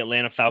the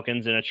Atlanta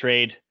Falcons in a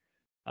trade.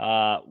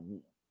 I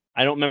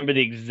don't remember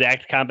the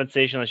exact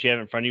compensation unless you have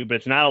it in front of you, but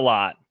it's not a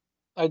lot.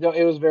 I don't.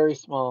 It was very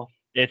small.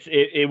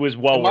 It was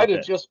well. It might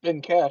have just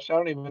been cash. I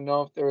don't even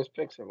know if there was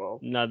picks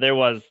involved. No, there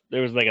was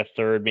like a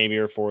third, maybe,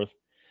 or fourth.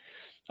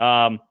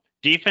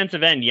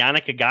 Defensive end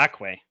Yannick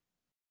Ngakoue,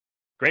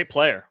 great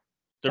player.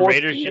 The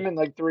Raiders team in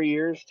like 3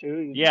 years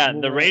too. Yeah,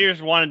 the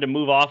Raiders wanted to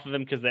move off of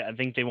him because I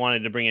think they wanted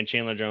to bring in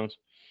Chandler Jones.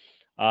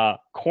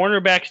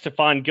 Cornerback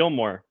Stephon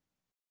Gilmore.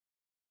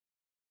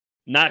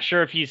 Not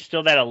sure if he's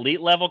still that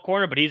elite level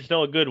corner, but he's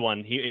still a good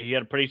one. He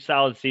had a pretty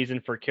solid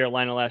season for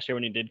Carolina last year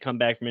when he did come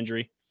back from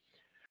injury.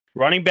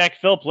 Running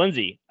back Philip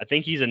Lindsay. I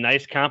think he's a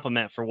nice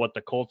complement for what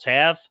the Colts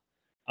have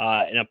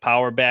in a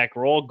power back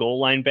role, goal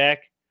line back.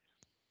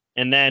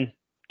 And then,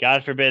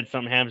 God forbid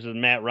something happens with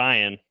Matt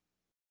Ryan,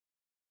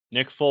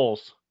 Nick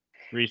Foles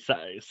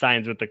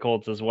signs with the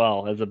Colts as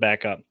well as a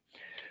backup.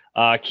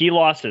 Key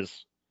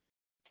losses.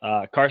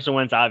 Carson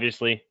Wentz,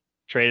 obviously,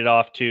 traded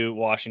off to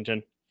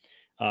Washington.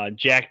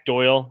 Jack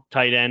Doyle,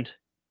 tight end.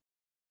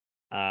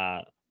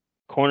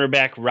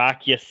 Cornerback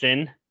Rock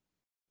Ya-Sin.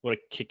 What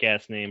a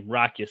kick-ass name.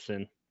 Rock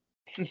Ya-Sin.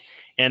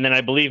 And then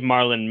I believe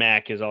Marlon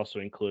Mack is also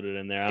included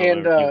in there.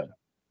 And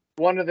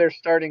one of their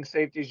starting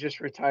safeties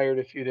just retired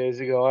a few days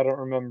ago. I don't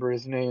remember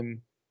his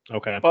name.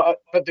 Okay. But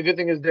the good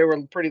thing is they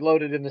were pretty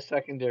loaded in the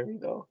secondary,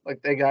 though.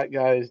 Like, they got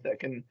guys that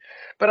can.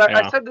 But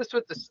I said this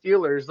with the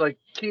Steelers, like,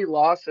 key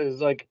losses,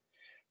 like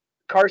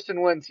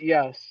Carson Wentz,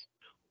 yes,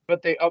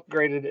 but they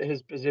upgraded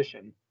his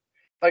position.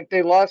 Like,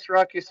 they lost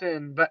Rock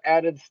Ya-Sin, but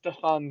added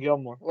Stephon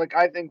Gilmore. Like,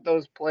 I think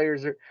those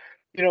players are,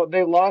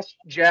 they lost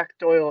Jack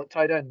Doyle at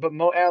tight end, but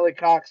Mo Alley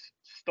Cox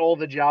stole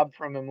the job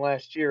from him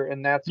last year,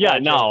 and that's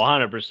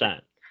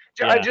 100%.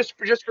 Yeah. Just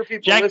for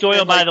people. Jack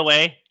Doyle, by the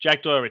way,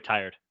 Jack Doyle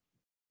retired.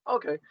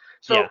 Okay,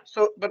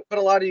 but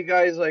a lot of you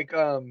guys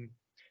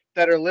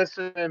that are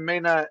listening may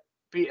not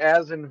be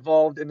as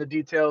involved in the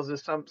details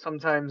as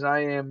sometimes I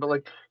am, but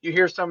like you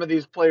hear some of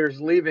these players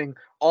leaving,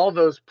 all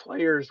those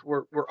players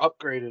were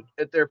upgraded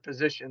at their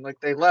position. Like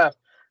they left,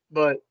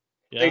 but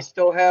they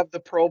still have the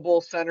Pro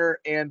Bowl center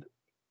and,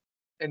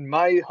 in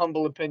my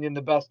humble opinion,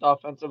 the best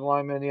offensive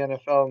lineman in the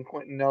NFL, and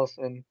Quentin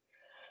Nelson.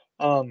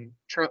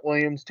 Trent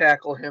Williams,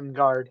 tackle him,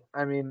 guard.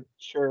 I mean,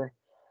 sure,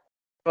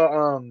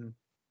 but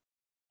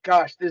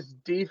gosh, this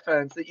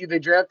defense that they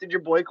drafted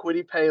your boy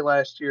Kwity Paye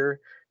last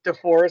year,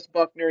 DeForest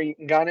Buckner,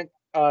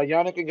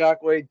 Yannick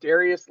Ngakoue,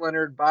 Darius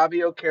Leonard, Bobby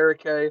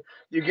Okereke.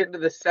 You get into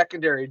the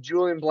secondary,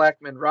 Julian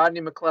Blackman,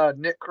 Rodney McLeod,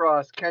 Nick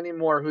Cross, Kenny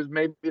Moore, who's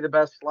maybe the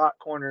best slot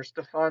corner,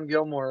 Stephon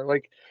Gilmore.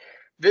 Like,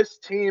 this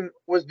team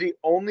was the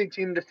only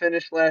team to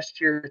finish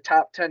last year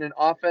top 10 in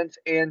offense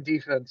and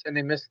defense, and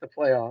they missed the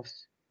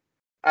playoffs.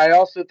 I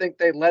also think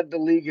they led the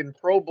league in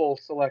Pro Bowl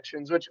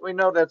selections, which we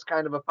know that's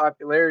kind of a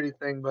popularity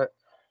thing, but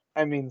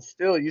I mean,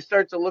 still, you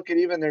start to look at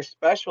even their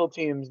special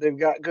teams. They've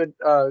got good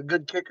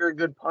kicker,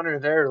 good punter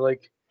there.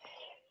 Like,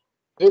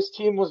 this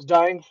team was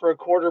dying for a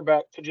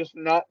quarterback to just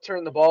not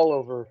turn the ball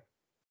over,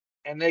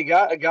 and they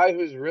got a guy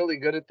who's really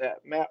good at that,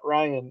 Matt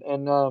Ryan.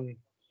 And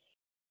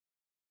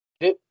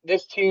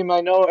this team,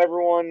 I know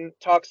everyone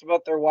talks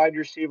about their wide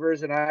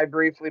receivers, and I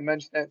briefly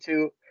mentioned that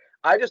too.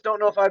 I just don't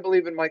know if I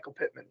believe in Michael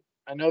Pittman.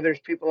 I know there's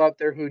people out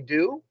there who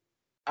do.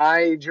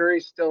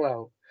 Jury's still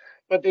out.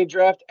 But they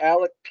draft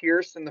Alec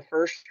Pierce in the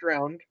first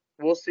round.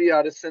 We'll see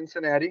out of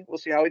Cincinnati. We'll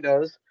see how he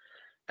does.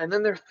 And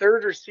then their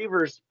third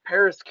receiver is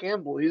Paris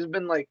Campbell. He's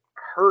been like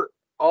hurt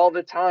all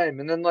the time.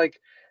 And then like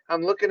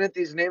I'm looking at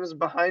these names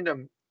behind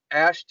him: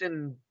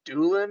 Ashton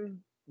Doolin,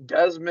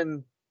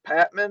 Desmond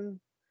Patman,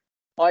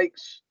 Mike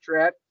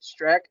Strack.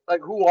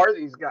 Like, who are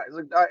these guys?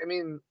 Like, I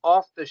mean,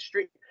 off the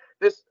street.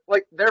 This,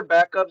 like, their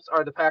backups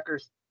are the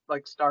Packers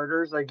like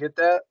starters. I get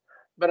that,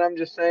 but I'm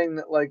just saying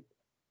that, like,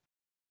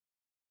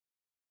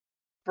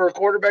 for a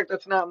quarterback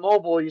that's not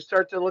mobile, you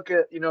start to look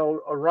at,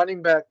 a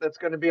running back that's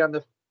going to be on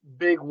the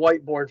big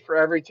whiteboard for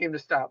every team to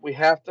stop. We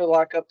have to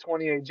lock up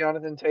 28,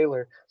 Jonathan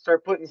Taylor.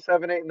 Start putting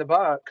 7, 8 in the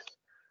box.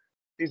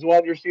 These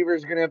wide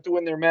receivers are going to have to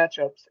win their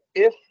matchups.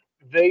 If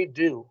they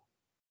do,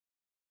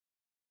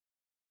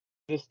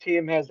 this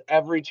team has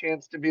every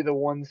chance to be the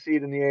 1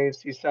 seed in the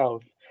AFC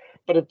South.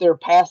 But if their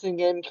passing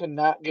game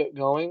cannot get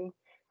going,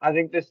 I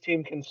think this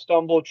team can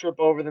stumble, trip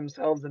over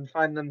themselves, and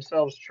find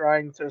themselves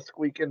trying to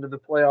squeak into the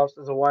playoffs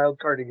as a wild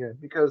card again.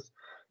 Because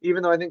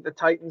even though I think the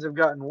Titans have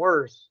gotten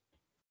worse,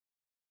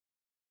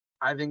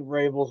 I think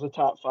Vrabel's a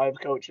top 5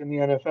 coach in the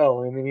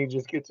NFL. I mean, he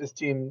just gets his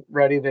team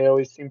ready. They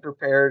always seem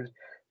prepared.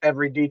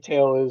 Every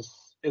detail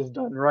is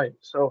done right.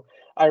 So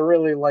I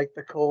really like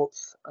the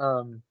Colts.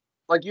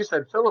 Like you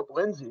said, Philip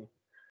Lindsay,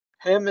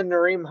 him and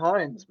Nareem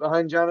Hines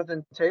behind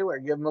Jonathan Taylor,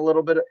 give him a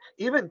little bit of,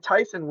 even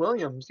Tyson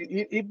Williams.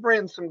 He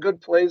ran some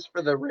good plays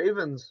for the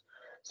Ravens.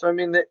 So, I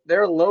mean,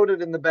 they're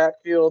loaded in the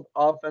backfield,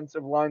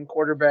 offensive line,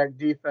 quarterback,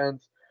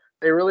 defense.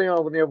 They really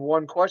only have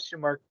one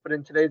question mark, but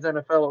in today's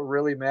NFL, it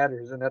really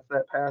matters, and that's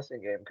that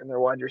passing game. Can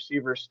their wide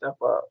receivers step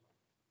up?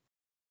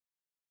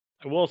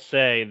 I will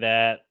say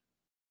that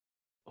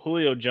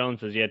Julio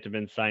Jones has yet to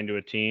been signed to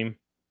a team.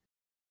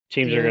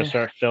 Teams are going to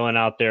start filling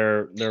out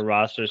their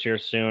rosters here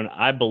soon.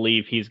 I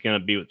believe he's going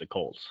to be with the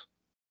Colts.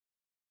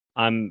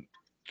 I'm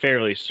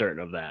fairly certain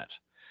of that.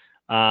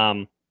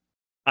 I'm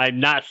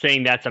not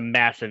saying that's a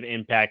massive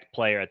impact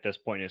player at this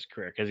point in his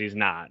career, because he's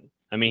not.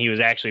 I mean, he was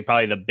actually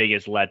probably the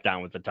biggest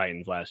letdown with the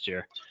Titans last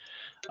year.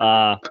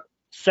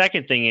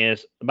 Second thing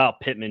is about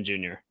Pittman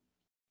Jr.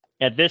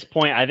 At this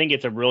point, I think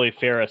it's a really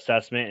fair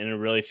assessment and a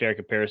really fair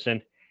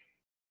comparison.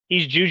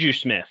 He's Juju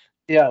Smith.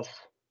 Yes.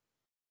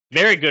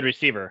 Very good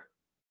receiver.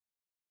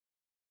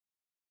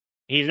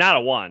 He's not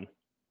a 1.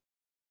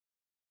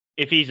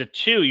 If he's a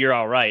 2, you're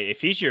all right. If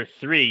he's your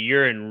 3,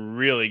 you're in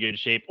really good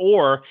shape.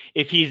 Or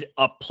if he's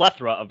a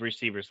plethora of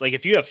receivers. Like,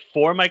 if you have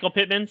 4 Michael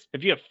Pittmans,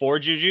 if you have 4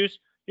 Jujus,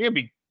 you're going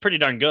to be pretty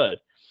darn good.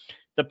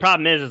 The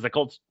problem is the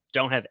Colts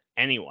don't have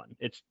anyone.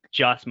 It's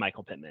just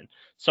Michael Pittman.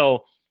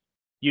 So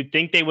you'd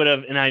think they would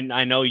have, and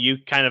I know you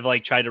kind of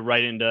like tried to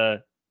write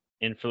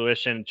in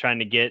fruition trying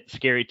to get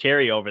Scary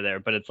Terry over there,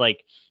 but it's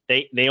like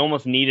they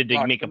almost needed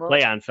to make a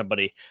play on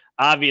somebody.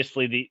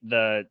 Obviously,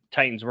 the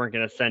Titans weren't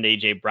going to send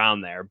A.J.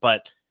 Brown there,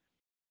 but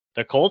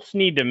the Colts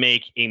need to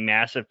make a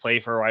massive play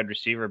for a wide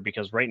receiver,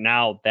 because right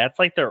now that's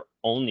like their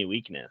only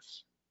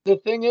weakness. The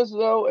thing is,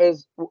 though,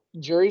 is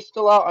Jury's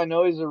still out. I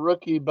know he's a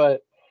rookie,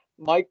 but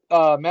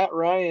Matt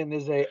Ryan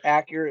is a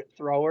accurate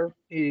thrower.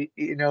 He's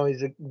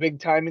a big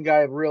timing guy,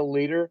 a real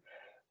leader.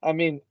 I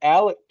mean,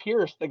 Alec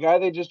Pierce, the guy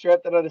they just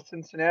drafted out of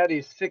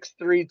Cincinnati,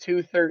 6'3",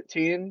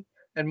 213,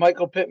 and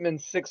Michael Pittman,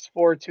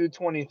 6'4",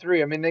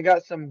 223. I mean, they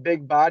got some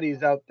big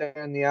bodies out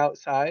there on the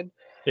outside.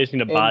 They seem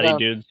to body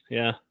dudes,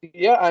 yeah.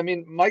 Yeah, I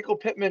mean, Michael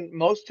Pittman,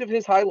 most of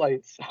his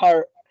highlights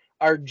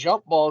are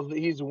jump balls that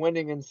he's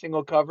winning in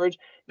single coverage.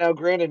 Now,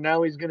 granted,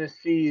 now he's going to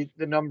see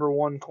the number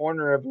 1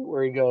 corner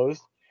everywhere he goes.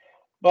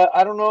 But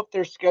I don't know if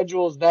their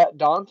schedule is that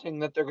daunting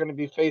that they're going to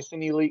be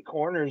facing elite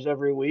corners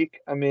every week.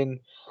 I mean,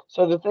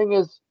 so the thing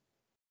is,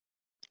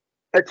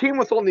 a team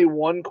with only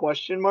 1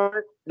 question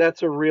mark,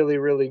 that's a really,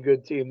 really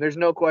good team. There's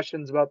no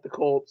questions about the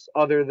Colts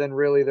other than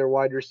really their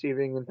wide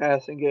receiving and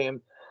passing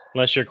game.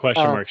 Unless your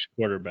question mark's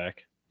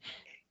quarterback.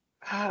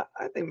 I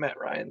think Matt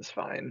Ryan's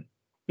fine.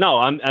 No,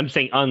 I'm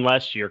saying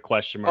unless your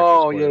question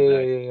mark is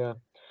quarterback. Yeah.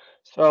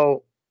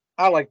 So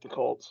I like the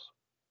Colts.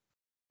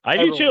 I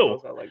do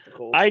too. I like the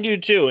Colts. I do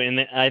too,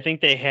 and I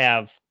think they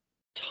have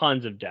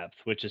tons of depth,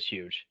 which is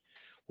huge.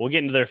 We'll get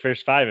into their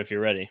first 5 if you're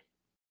ready.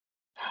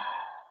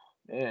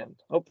 Man,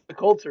 hope the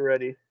Colts are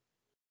ready.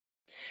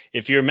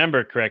 if you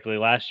remember correctly,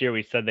 last year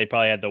we said they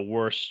probably had the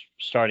worst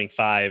starting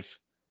five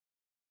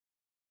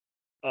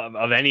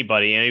of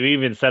anybody, and we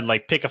even said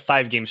like pick a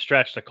 5-game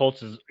stretch. The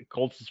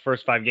Colts'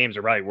 first 5 games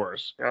are probably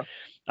worse.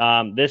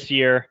 Yeah. This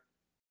year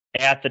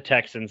at the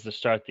Texans to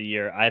start the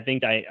year, I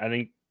think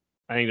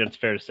that's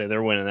fair to say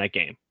they're winning that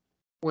game.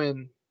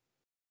 Win.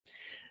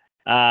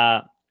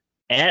 At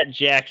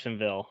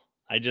Jacksonville,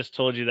 I just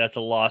told you that's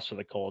a loss for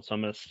the Colts, so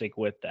I'm going to stick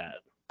with that.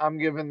 I'm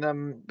giving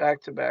them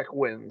back-to-back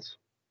wins.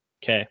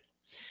 Okay.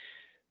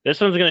 This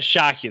one's going to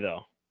shock you,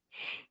 though.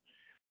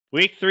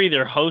 Week 3,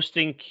 they're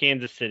hosting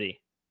Kansas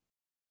City.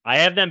 I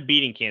have them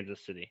beating Kansas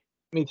City.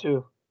 Me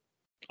too.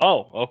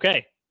 Oh,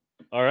 okay.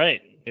 All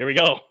right. Here we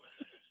go.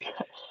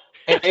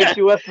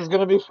 AFC West is going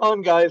to be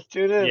fun, guys.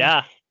 Tune in.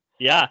 Yeah.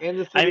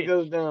 Kansas City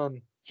goes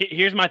down.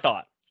 Here's my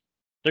thought.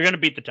 They're going to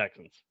beat the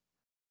Texans.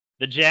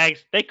 The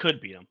Jags, they could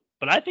beat them,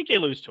 but I think they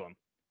lose to them.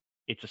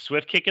 It's a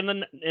swift kick in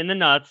the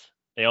nuts.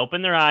 They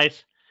open their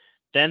eyes.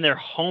 Then their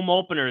home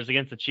openers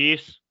against the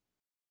Chiefs.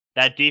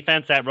 That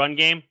defense, that run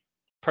game,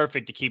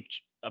 perfect to keep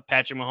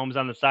Patrick Mahomes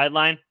on the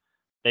sideline.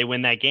 They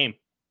win that game.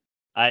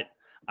 I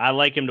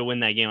like him to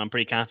win that game. I'm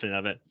pretty confident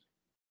of it.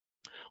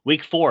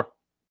 Week 4,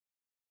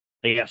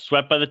 they got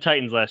swept by the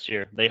Titans last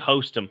year. They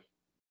host them.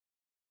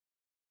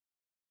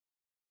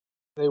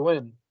 They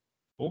win.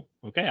 Oh,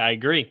 okay, I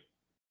agree.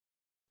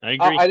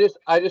 I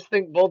just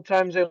think both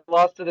times they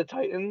lost to the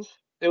Titans,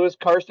 it was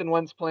Carson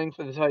Wentz playing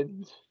for the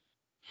Titans.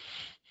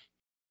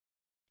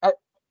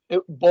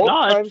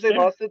 Times they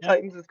lost to the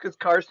Titans is because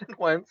Carson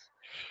Wentz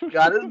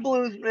got his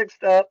Blues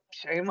mixed up.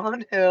 Shame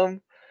on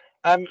him.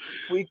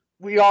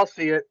 We all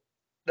see it.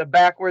 The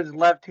backwards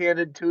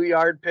left-handed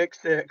 2-yard pick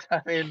six.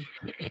 I mean,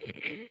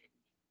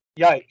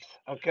 yikes.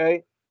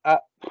 Okay.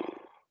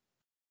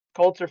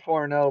 Colts are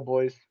 4-0,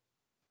 boys.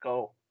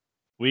 Go.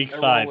 Week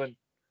 5. Rolling.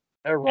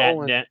 They're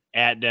rolling.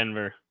 At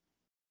Denver.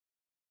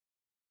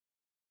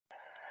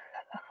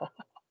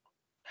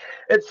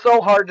 It's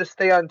so hard to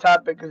stay on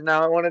topic because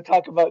now I want to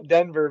talk about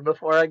Denver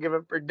before I give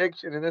a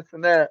prediction and this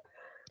and that.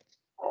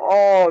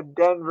 Oh,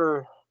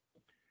 Denver.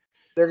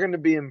 They're going to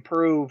be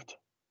improved.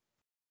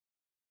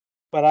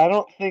 But I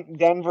don't think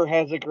Denver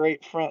has a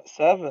great front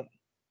seven.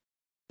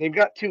 They've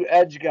got 2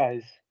 edge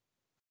guys.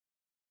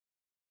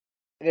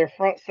 Their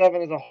front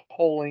seven as a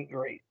whole ain't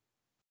great.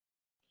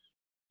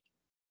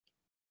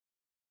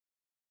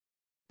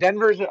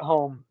 Denver's at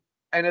home,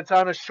 and it's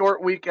on a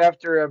short week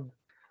after a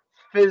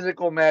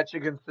physical match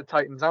against the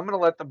Titans. I'm going to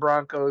let the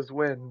Broncos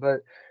win, but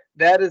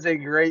that is a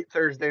great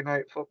Thursday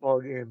night football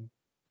game.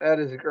 That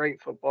is a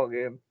great football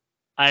game.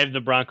 I have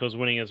the Broncos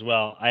winning as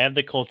well. I have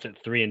the Colts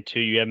at 3-2.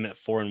 You have them at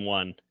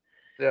 4-1.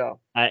 Yeah.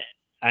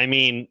 I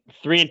mean,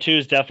 3-2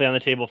 is definitely on the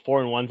table.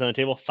 4-1's on the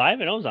table.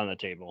 5-0 is on the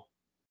table.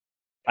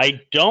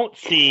 I don't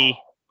see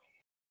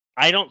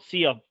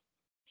a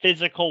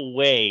physical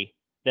way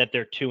that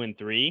they're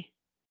 2-3.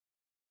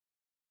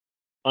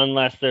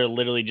 Unless they're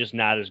literally just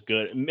not as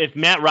good. If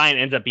Matt Ryan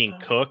ends up being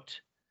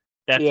cooked,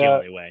 that's the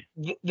only way.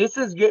 This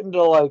is getting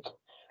to like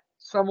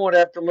somewhat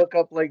have to look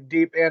up like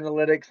deep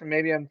analytics, and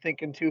maybe I'm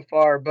thinking too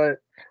far, but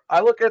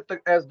I look at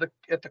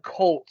the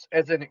Colts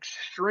as an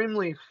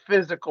extremely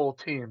physical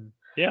team.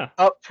 Yeah.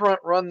 Up front,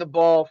 run the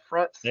ball,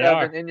 front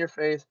seven in your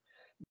face.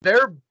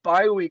 Their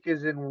bye week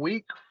is in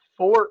week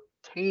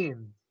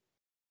 14.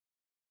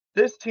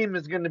 This team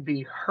is going to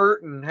be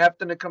hurting,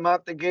 having to come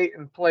out the gate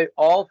and play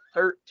all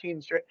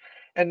 13 straight.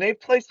 And they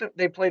play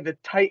the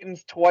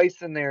Titans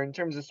twice in there in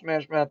terms of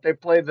smash mouth. They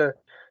play the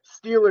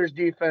Steelers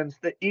defense,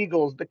 the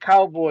Eagles, the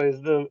Cowboys,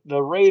 the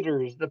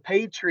Raiders, the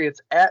Patriots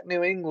at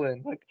New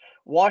England, like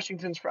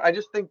Washington's. I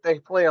just think they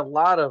play a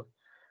lot of.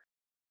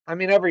 I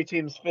mean, every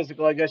team's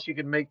physical. I guess you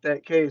could make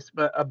that case,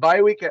 but a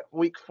bye week at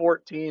week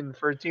 14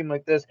 for a team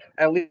like this,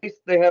 at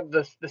least they have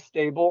the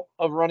stable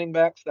of running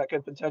backs that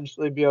could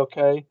potentially be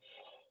okay.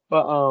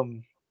 But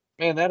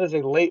man, that is a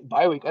late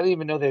bye week. I didn't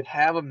even know they'd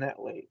have them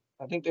that late.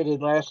 I think they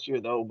did last year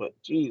though, but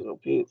geez,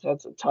 Pete,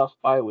 that's a tough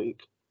bye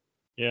week.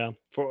 Yeah,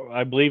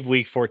 I believe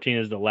week 14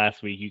 is the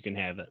last week you can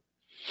have it.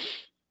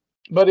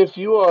 But if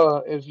you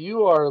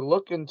are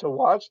looking to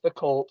watch the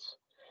Colts,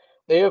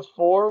 they have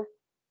 4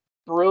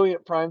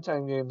 brilliant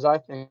primetime games. I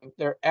think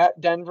they're at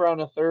Denver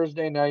on a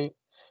Thursday night.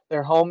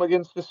 They're home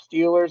against the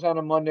Steelers on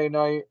a Monday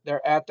night.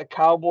 They're at the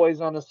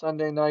Cowboys on a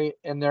Sunday night,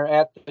 and they're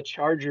at the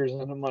Chargers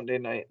on a Monday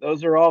night.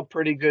 Those are all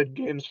pretty good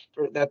games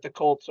that the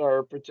Colts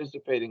are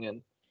participating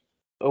in.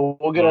 So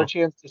we'll get our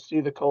chance to see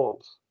the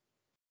Colts.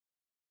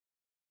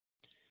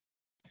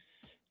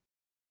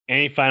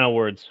 Any final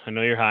words? I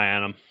know you're high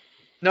on them.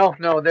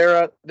 No,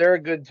 they're a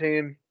good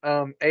team.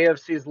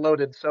 AFC is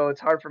loaded, so it's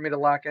hard for me to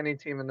lock any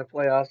team in the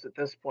playoffs at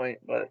this point,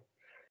 but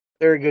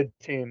they're a good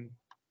team.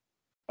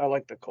 I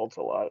like the Colts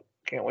a lot.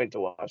 Can't wait to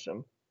watch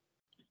them.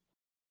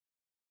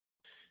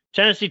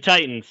 Tennessee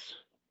Titans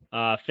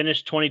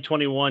finished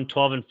 2021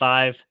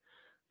 12-5.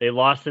 They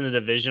lost in the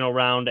divisional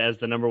round as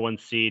the number 1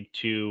 seed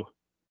to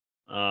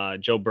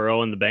Joe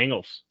Burrow and the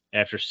Bengals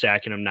after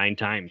sacking him 9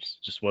 times.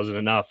 Just wasn't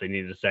enough. They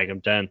needed to sack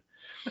him 10.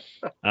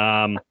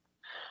 I'm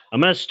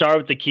going to start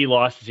with the key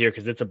losses here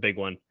because it's a big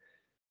one.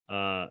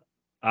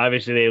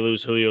 Obviously, they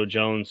lose Julio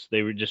Jones.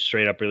 They were just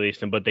straight up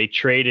released him, but they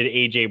traded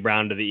A.J.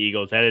 Brown to the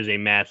Eagles. That is a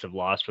massive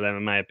loss for them,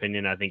 in my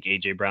opinion. I think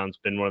A.J. Brown's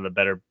been one of the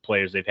better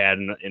players they've had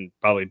in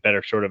probably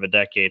better short of a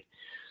decade.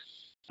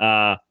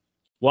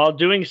 While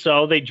doing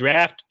so, they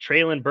draft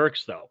Treylon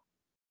Burks, though.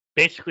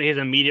 Basically his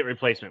immediate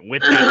replacement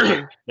with that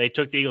pick. They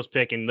took the Eagles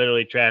pick and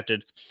literally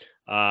drafted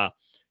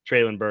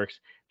Treylon Burks.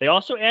 They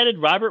also added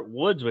Robert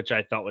Woods, which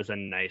I thought was a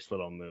nice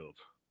little move.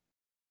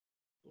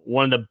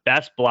 One of the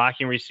best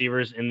blocking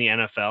receivers in the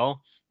NFL,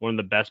 one of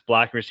the best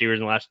blocking receivers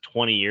in the last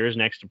 20 years,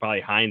 next to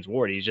probably Hines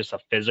Ward. He's just a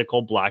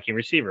physical blocking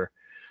receiver.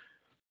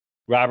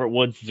 Robert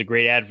Woods is a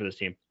great ad for this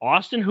team.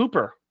 Austin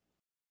Hooper.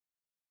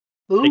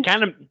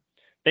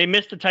 They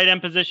missed the tight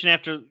end position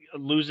after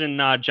losing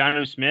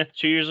Jonnu Smith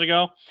 2 years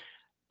ago.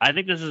 I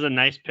think this is a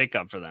nice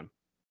pickup for them.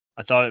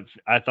 I thought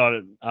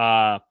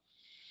it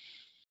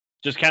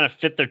just kind of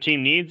fit their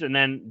team needs. And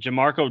then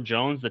Jamarco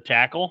Jones, the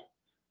tackle,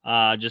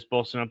 just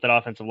bolstering up that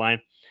offensive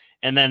line.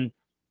 And then,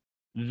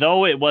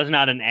 though it was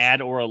not an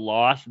ad or a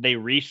loss, they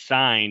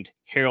re-signed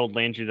Harold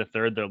Landry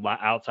III, their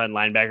outside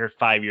linebacker,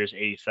 5 years,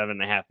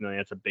 $87.5 million.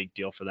 That's a big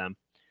deal for them.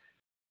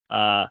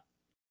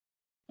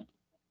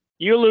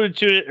 You alluded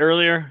to it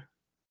earlier.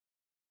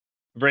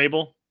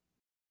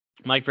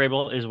 Mike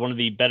Vrabel is one of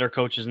the better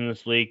coaches in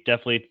this league.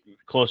 Definitely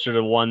closer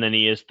to 1 than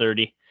he is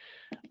 30.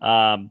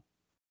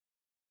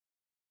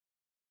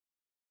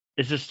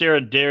 This is still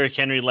a Derrick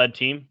Henry-led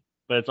team,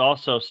 but it's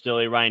also still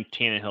a Ryan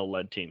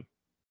Tannehill-led team.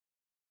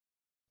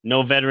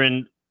 No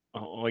veteran.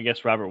 Oh, I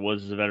guess Robert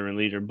Woods is a veteran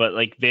leader, but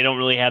they don't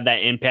really have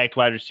that impact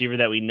wide receiver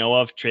that we know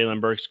of. Treylon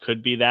Burks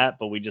could be that,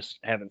 but we just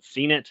haven't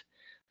seen it.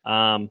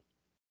 What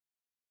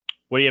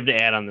do you have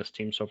to add on this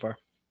team so far?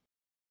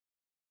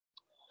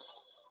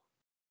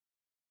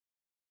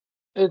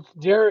 It's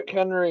Derrick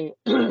Henry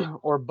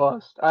or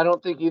bust. I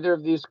don't think either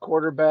of these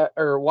quarterback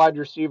or wide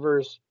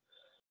receivers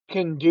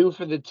can do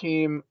for the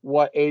team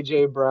what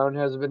A.J. Brown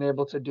has been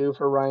able to do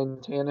for Ryan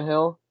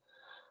Tannehill.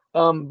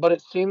 But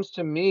it seems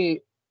to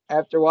me,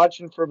 after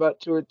watching for about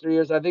 2 or 3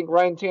 years, I think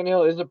Ryan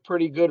Tannehill is a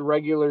pretty good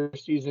regular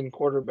season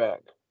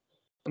quarterback.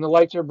 When the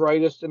lights are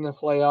brightest in the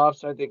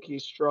playoffs, I think he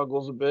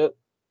struggles a bit.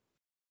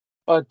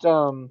 But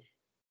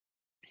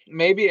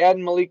maybe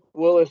adding Malik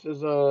Willis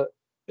is a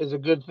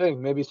good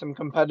thing. Maybe some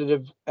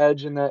competitive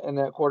edge in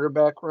that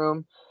quarterback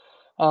room.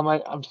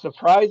 I'm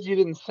surprised you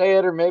didn't say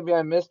it, or maybe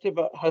I missed it,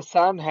 but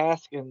Hassan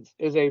Haskins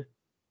is a.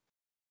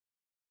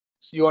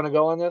 You want to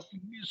go on this?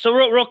 So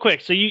real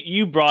quick. So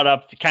you brought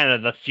up kind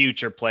of the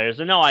future players,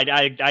 and no,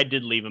 I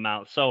did leave him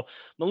out. So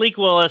Malik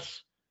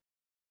Willis,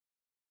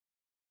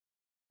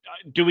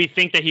 do we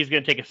think that he's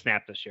going to take a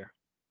snap this year?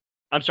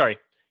 I'm sorry.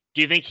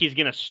 Do you think he's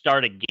going to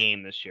start a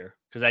game this year?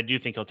 Because I do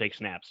think he'll take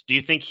snaps. Do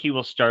you think he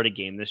will start a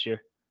game this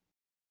year?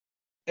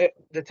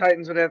 The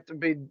Titans would have to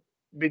be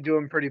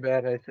doing pretty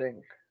bad, I think.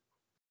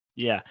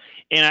 Yeah,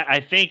 and I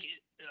think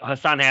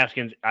Hassan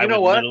Haskins. I'm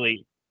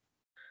going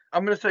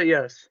to say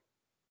yes,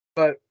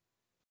 but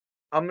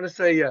I'm going to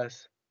say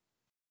yes.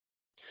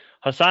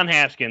 Hassan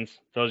Haskins,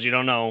 those you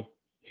don't know,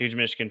 huge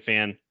Michigan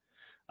fan,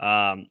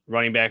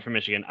 running back for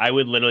Michigan. I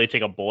would literally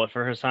take a bullet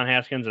for Hassan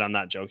Haskins, and I'm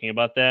not joking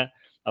about that.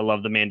 I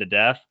love the man to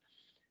death.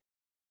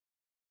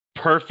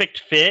 Perfect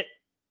fit,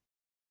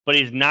 but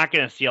he's not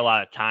going to see a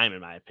lot of time,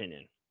 in my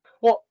opinion.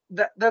 Well,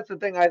 that's the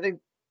thing. I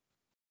think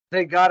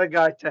they got a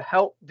guy to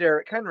help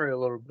Derrick Henry a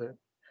little bit.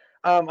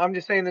 I'm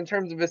just saying in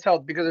terms of his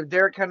health, because if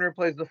Derrick Henry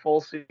plays the full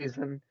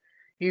season,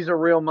 he's a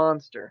real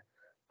monster.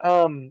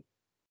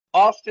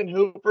 Austin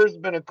Hooper's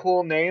been a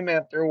cool name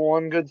after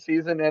one good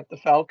season at the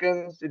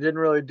Falcons. He didn't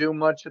really do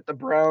much at the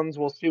Browns.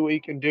 We'll see what he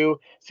can do.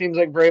 Seems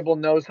like Vrabel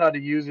knows how to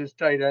use his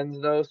tight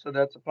ends, though, so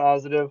that's a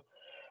positive.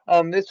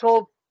 This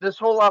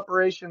whole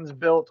operation's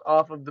built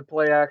off of the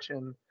play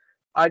action.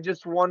 I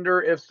just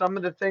wonder if some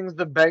of the things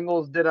the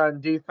Bengals did on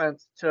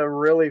defense to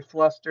really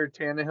fluster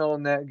Tannehill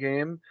in that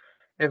game,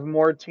 if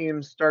more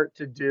teams start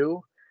to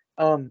do.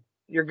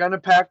 You're going to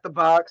pack the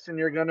box and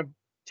you're going to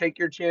take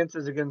your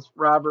chances against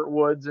Robert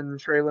Woods and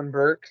Treylon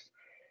Burks.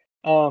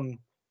 Then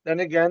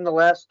again, the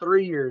last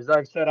 3 years,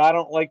 I've said I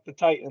don't like the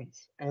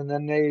Titans, and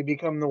then they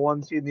become the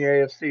 1 seed in the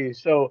AFC.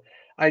 So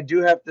I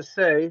do have to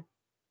say, as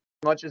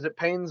much as it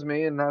pains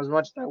me and as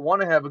much as I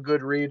want to have a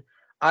good read,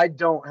 I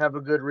don't have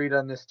a good read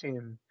on this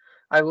team.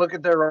 I look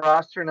at their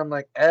roster and I'm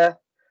like, they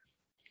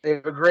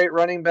have a great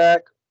running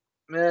back.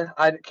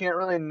 I can't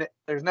really.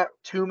 There's not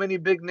too many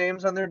big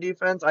names on their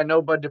defense. I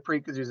know Bud Dupree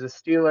because he's a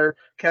Steeler.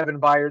 Kevin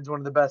Byard's one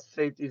of the best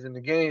safeties in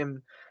the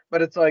game.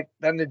 But it's like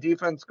then the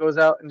defense goes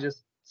out and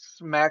just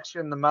smacks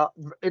you in the mouth.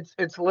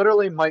 It's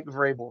literally Mike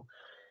Vrabel.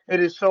 It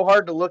is so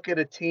hard to look at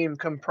a team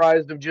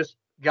comprised of just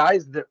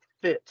guys that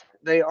fit.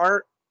 They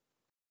aren't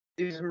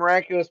these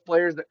miraculous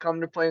players that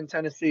come to play in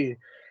Tennessee.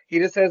 He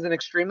just has an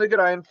extremely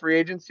good eye on free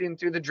agency and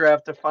through the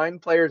draft to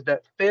find players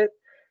that fit.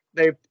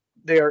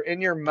 They are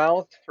in your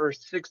mouth for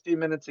 60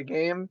 minutes a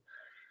game.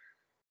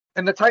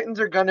 And the Titans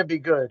are going to be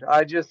good.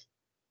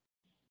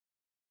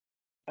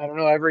 I don't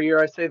know. Every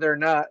year I say they're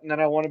not, and then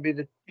I want to be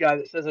the guy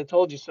that says I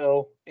told you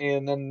so,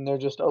 and then they're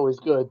just always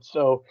good.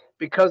 So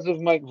because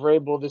of Mike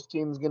Vrabel, this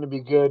team's going to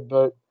be good,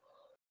 but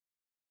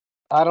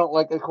I don't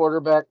like the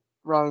quarterback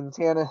Ryan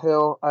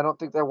Tannehill. I don't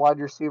think their wide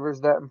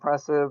receivers that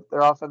impressive.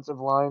 Their offensive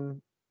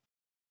line,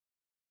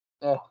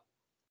 eh.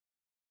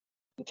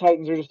 The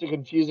Titans are just a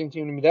confusing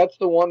team to me. That's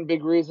the one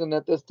big reason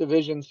that this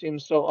division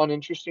seems so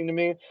uninteresting to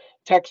me.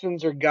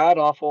 Texans are god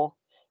awful,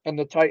 and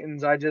the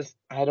Titans, I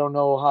don't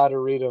know how to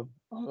read them.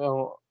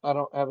 I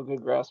don't have a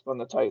good grasp on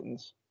the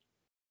Titans.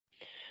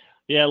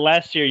 Yeah,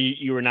 last year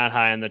you were not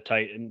high on the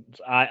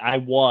Titans. I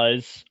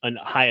was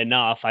high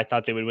enough. I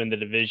thought they would win the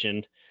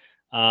division.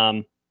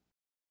 I'm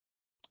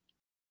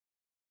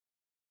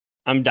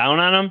down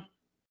on them.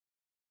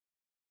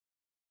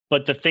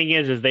 But the thing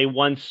is they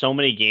won so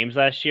many games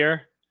last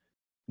year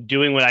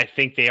doing what I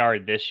think they are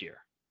this year.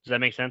 Does that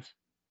make sense?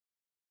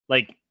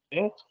 Like,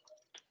 Yeah.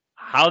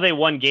 how they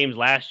won games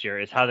last year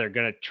is how they're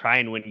going to try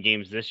and win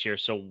games this year.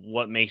 So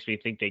what makes me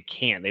think they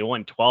can't? They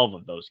won 12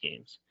 of those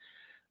games.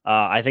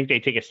 I think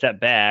they take a step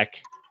back.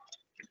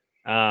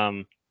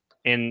 And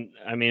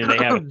I mean,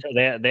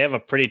 they have a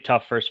pretty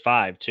tough first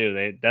 5 too.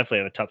 They definitely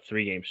have a tough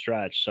 3-game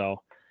stretch.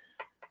 So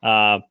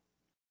I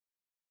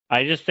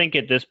just think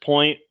at this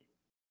point,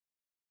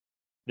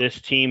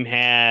 this team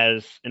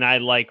has, and I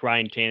like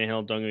Ryan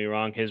Tannehill, don't get me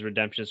wrong, his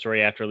redemption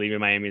story after leaving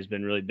Miami has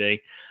been really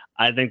big.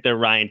 I think they're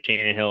Ryan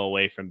Tannehill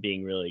away from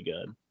being really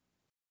good.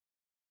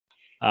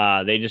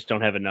 They just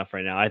don't have enough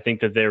right now. I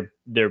think that they're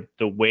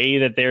the way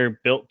that they're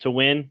built to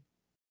win.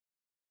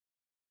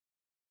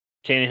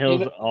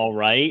 Tannehill's all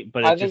right,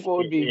 but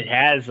it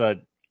has a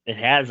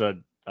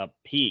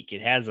peak.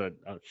 It has a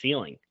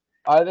ceiling.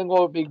 I think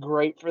what would be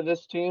great for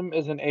this team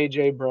is an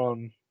AJ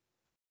Brown.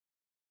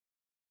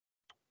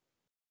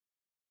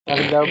 I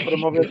think that would put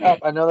them over the top.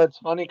 I know that's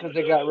funny because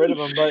they got rid of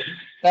him, but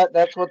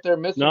that's what they're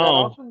missing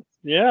on offense.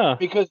 Yeah.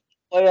 Because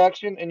play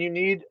action, and you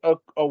need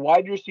a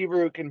wide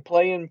receiver who can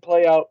play in,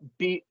 play out,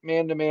 beat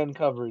man-to-man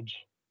coverage.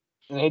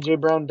 And A.J.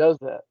 Brown does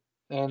that.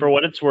 And for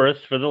what it's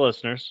worth for the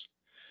listeners,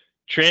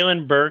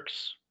 Treylon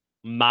Burks'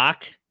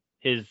 mock,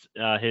 his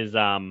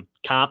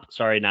comp,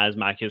 sorry, not his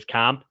mock, his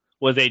comp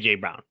was A.J.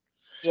 Brown.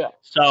 Yeah.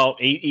 So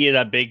he is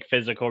a big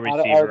physical receiver.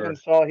 Out of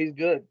Arkansas, he's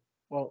good.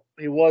 Well,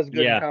 he was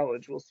good in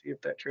college. We'll see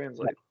if that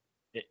translates.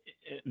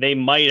 They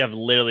might have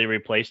literally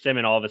replaced him,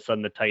 and all of a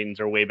sudden the Titans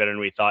are way better than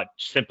we thought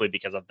simply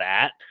because of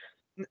that.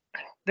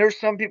 There's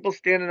some people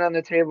standing on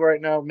the table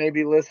right now,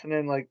 maybe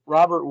listening, like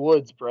Robert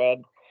Woods,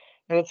 Brad.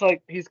 And it's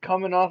like he's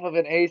coming off of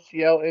an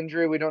ACL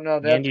injury. We don't know how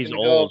that's going to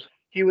go.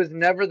 He was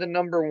never the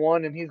number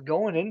one, and he's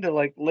going into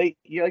like late.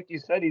 Like you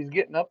said, he's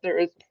getting up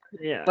there.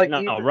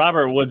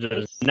 Robert Woods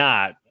is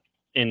not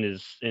in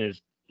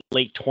his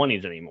late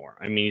 20s anymore.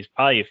 I mean, he's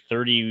probably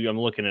 30. I'm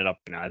looking it up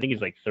now. I think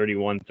he's like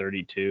 31,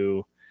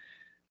 32.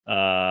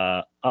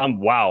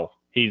 Wow.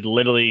 He's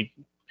literally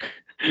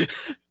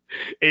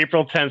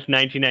April 10th,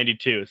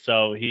 1992.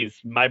 So he's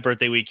my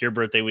birthday week, your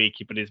birthday week,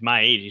 but he's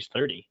my age. He's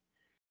 30.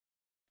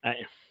 I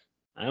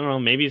don't know.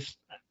 Maybe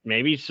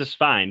it's just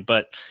fine,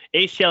 but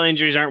ACL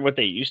injuries aren't what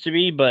they used to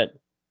be, but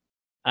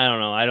I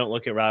don't know. I don't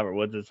look at Robert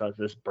Woods as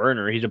this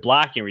burner. He's a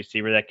blocking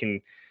receiver that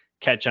can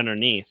catch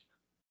underneath.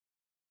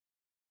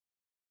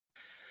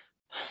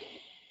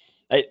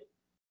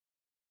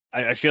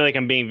 I feel like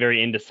I'm being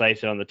very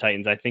indecisive on the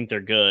Titans. I think they're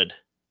good.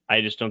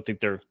 I just don't think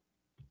they're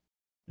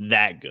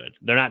that good.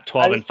 They're not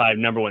 12-5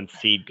 number 1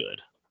 seed good.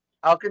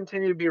 I'll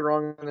continue to be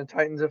wrong on the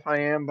Titans if I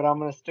am, but I'm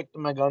going to stick to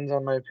my guns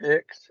on my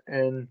picks,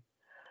 and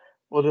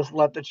we'll just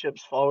let the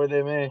chips fall where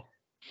they may.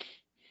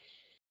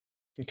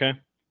 Okay.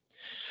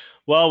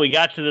 Well, we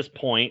got to this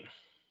point.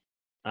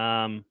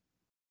 Who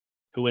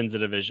wins the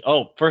division?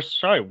 First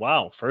 5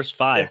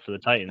 for the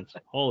Titans.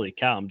 Holy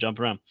cow, I'm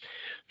jumping around.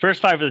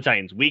 First 5 for the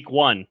Titans. Week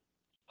 1,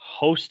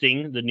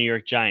 hosting the New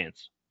York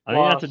Giants. I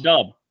think that's a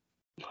dub.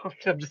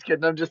 I'm just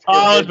kidding. I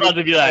was about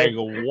to be like,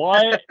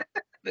 what?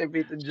 They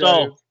beat the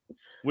Giants. So,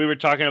 we were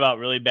talking about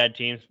really bad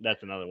teams.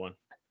 That's another one.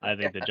 I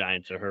think the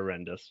Giants are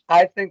horrendous.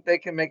 I think they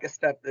can make a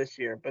step this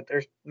year, but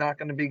they're not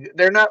going to be –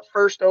 they're not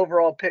first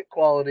overall pick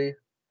quality,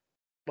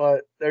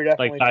 but they're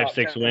definitely like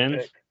 5-6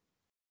 wins? Pick.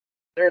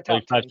 They're a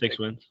top 5-6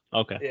 wins?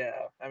 Okay. Yeah,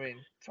 I mean,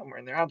 somewhere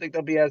in there. I don't think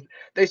they'll be as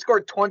 – they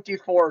scored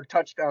 24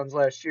 touchdowns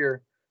last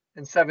year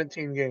in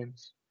 17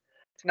 games.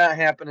 It's not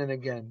happening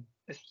again.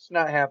 It's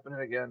not happening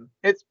again.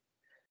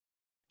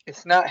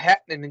 It's not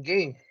happening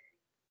again.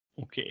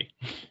 Okay.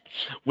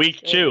 Week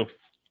 2,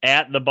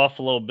 at the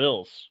Buffalo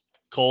Bills.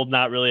 Cold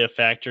not really a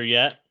factor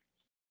yet.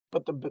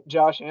 But the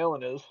Josh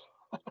Allen is.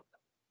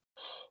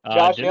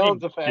 Josh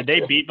Allen's a factor. Did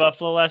they beat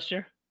Buffalo last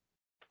year?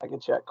 I can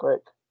check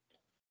quick.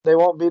 They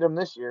won't beat them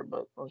this year,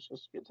 but let's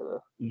just get to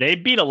They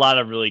beat a lot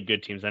of really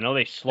good teams. I know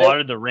they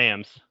slaughtered the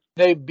Rams.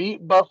 They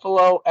beat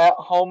Buffalo at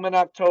home in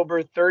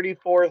October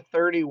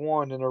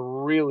 34-31 in a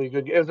really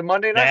good game. It was a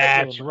Monday night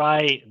game.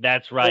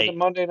 That's right. It was a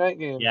Monday night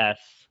game. Yes.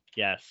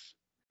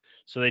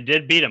 So they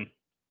did beat them.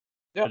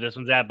 Yep. But this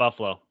one's at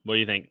Buffalo. What do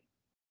you think?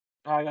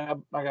 I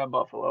got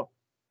Buffalo.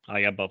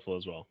 I got Buffalo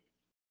as well.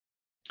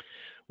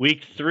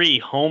 Week 3,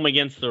 home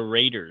against the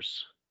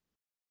Raiders.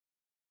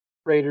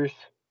 Raiders.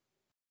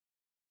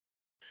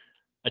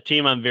 A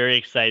team I'm very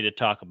excited to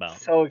talk about.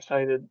 So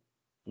excited.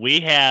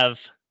 We've done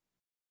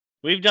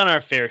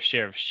our fair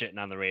share of shitting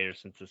on the Raiders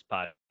since this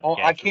podcast. Oh,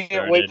 I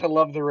can't wait to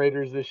love the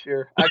Raiders this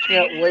year. I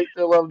can't wait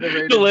to love the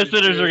Raiders. The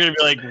listeners are going to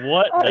be like,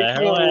 "What the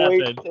hell happened?" I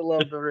can't wait to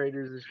love the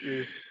Raiders this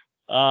year.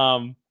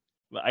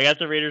 I got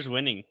the Raiders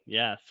winning.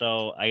 Yeah,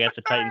 so I got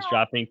the Titans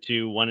dropping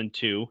to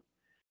 1-2.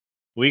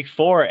 Week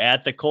 4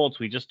 at the Colts.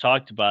 We just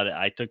talked about it.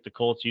 I took the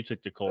Colts. You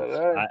took the Colts.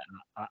 Right.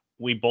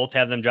 We both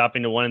have them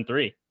dropping to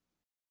 1-3.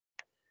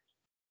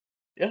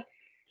 Yeah.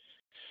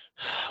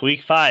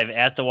 Week 5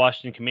 at the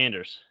Washington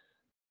Commanders.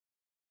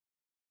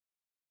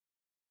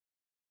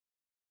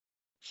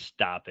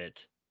 Stop it.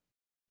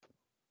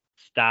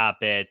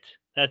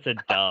 That's a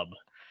dub.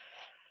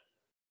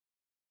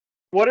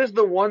 What is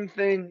the one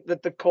thing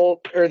that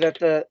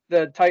the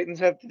the Titans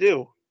have to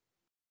do?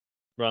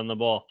 Run the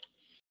ball.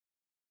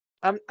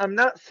 I'm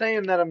not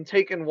saying that I'm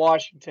taking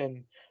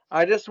Washington.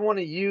 I just want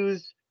to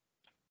use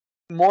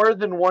more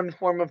than one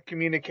form of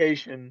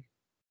communication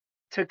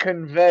to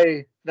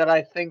convey that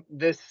I think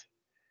this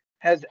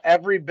has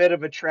every bit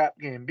of a trap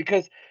game.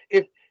 Because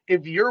if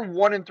you're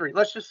 1-3,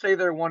 let's just say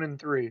they're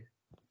 1-3,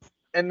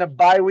 and the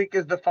bye week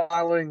is the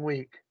following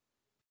week,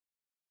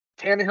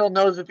 Tannehill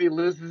knows if he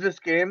loses this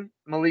game,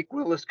 Malik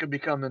Willis could be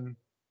coming.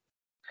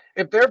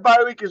 If their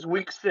bye week is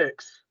week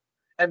 6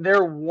 and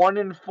they're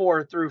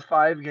 1-4 through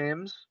 5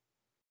 games,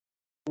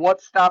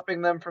 what's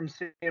stopping them from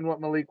seeing what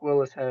Malik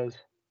Willis has?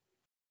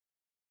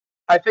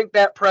 I think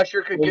that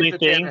pressure could get to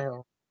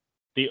Tannehill.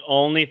 The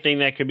only thing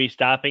that could be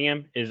stopping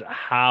him is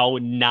how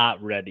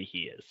not ready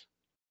he is.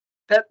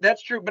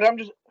 That's true, but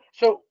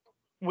so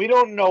we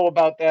don't know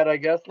about that, I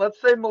guess. Let's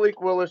say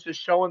Malik Willis is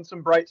showing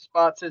some bright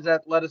spots. His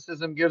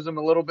athleticism gives him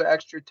a little bit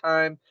extra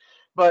time.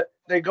 But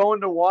they go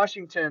into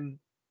Washington,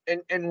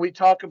 and we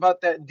talk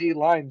about that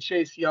D-line.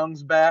 Chase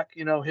Young's back,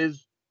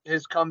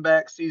 his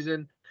comeback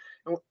season.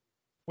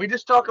 We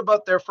just talk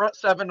about their front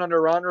seven under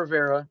Ron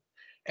Rivera.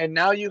 And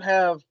now you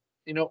have,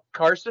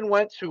 Carson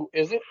Wentz, who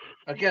isn't,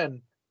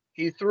 again,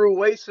 he threw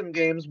away some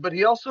games, but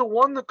he also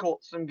won the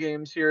Colts some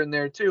games here and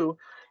there, too.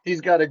 He's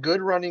got a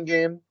good running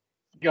game.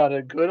 Got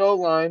a good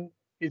O-line.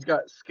 He's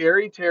got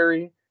Scary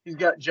Terry. He's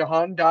got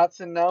Jahan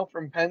Dotson now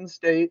from Penn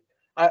State.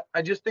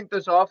 I just think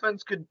this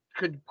offense could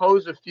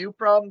pose a few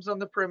problems on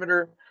the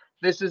perimeter.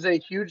 This is a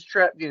huge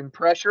trap game.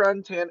 Pressure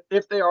on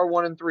if they are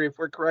 1-3. If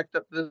we're correct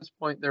up to this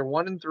point, they're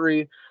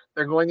 1-3.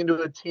 They're going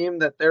into a team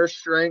that their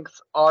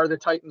strengths are the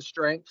Titans'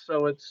 strengths.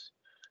 So it's,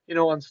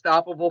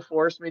 unstoppable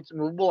force meets a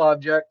movable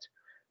object.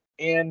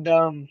 And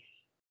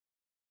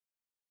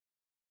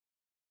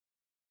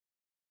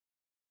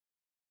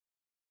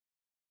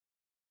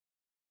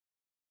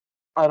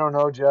I don't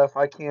know, Jeff.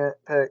 I can't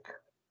pick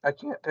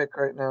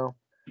right now.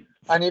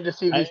 I need to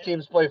see these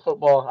teams play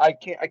football. I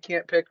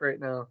can't pick right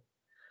now.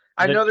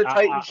 I know the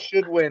Titans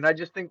should win. I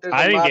just think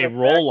I think they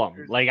roll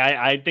them. Like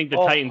I think the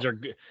Titans are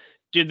good.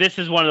 Dude, this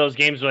is one of those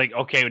games where, like,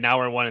 okay, now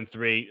we're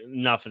 1-3.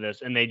 Enough of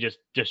this, and they just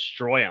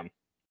destroy them.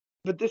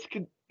 But this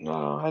could.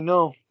 No, I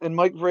know. And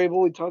Mike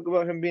Vrabel, we talk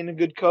about him being a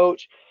good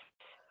coach.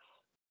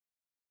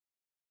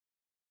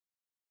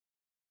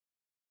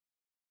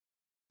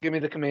 Give me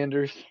the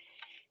Commanders.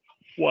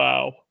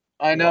 Wow.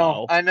 I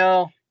know.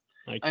 Wow.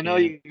 I know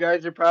you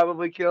guys are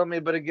probably killing me,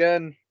 but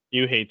again,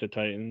 you hate the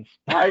Titans.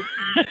 I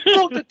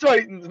love the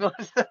Titans.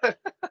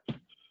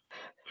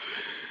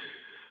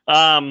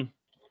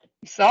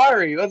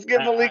 Sorry. Let's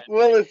get Malik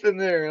Willis in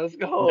there. Let's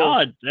go.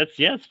 No,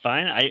 it's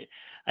fine.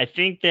 I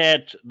think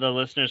that the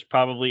listeners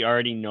probably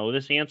already know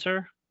this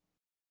answer.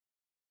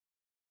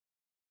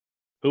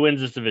 Who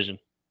wins this division?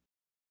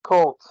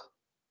 Colts.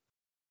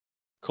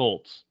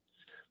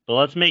 But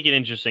let's make it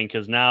interesting,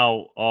 because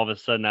now all of a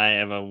sudden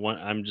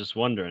I'm just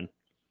wondering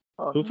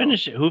who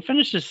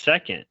finishes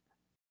second.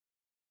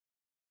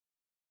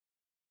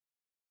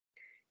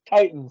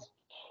 Titans.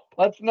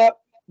 Let's not.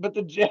 But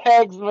the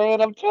Jags,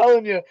 man, I'm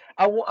telling you.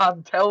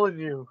 I'm telling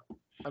you.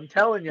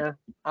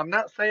 I'm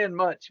not saying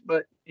much,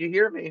 but you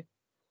hear me.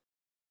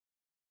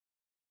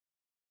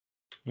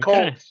 Okay.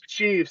 Colts,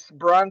 Chiefs,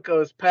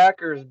 Broncos,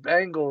 Packers,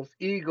 Bengals,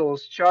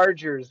 Eagles,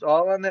 Chargers,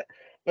 all on that.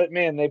 But,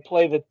 man, they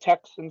play the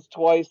Texans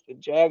twice, the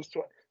Jags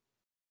twice.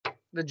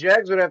 The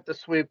Jags would have to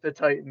sweep the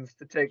Titans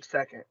to take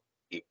second.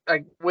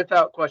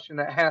 Without question,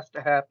 that has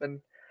to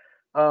happen.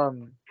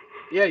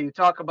 Yeah, you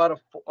talk about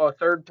a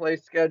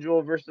third-place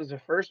schedule versus a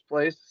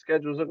first-place.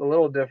 Schedules look a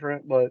little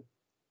different, but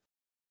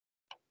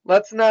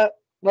let's not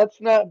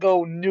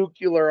go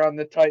nuclear on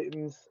the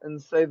Titans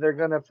and say they're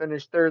going to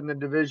finish third in the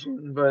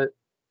division. But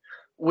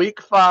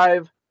week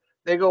 5,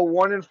 they go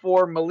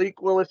 1-4.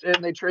 Malik Willis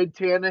in. They trade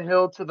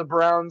Tannehill to the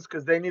Browns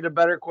because they need a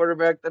better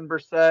quarterback than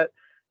Brissett.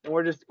 And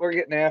we're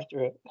getting after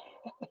it.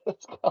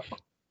 Let's go.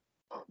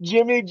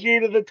 Jimmy G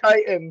to the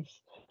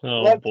Titans.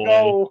 Oh, Let's boy.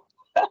 go.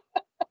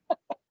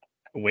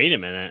 Wait a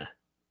minute.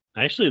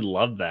 I actually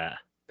love that.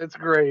 It's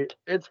great.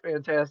 It's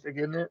fantastic,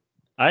 isn't it?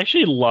 I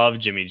actually love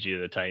Jimmy G to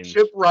the Titans.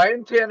 Ship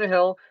Ryan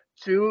Tannehill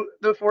to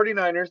the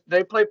 49ers.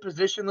 They play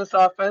positionless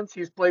offense.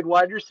 He's played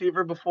wide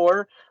receiver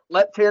before.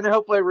 Let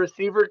Tannehill play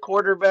receiver,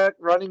 quarterback,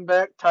 running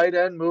back, tight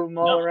end, move them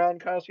all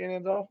around Kyle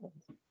Shanahan's offense.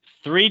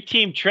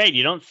 3-team trade.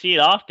 You don't see it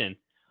often.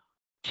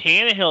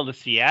 Tannehill to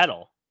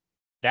Seattle.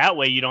 That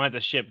way you don't have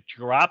to ship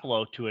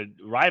Garoppolo to a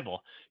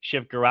rival.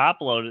 Ship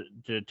Garoppolo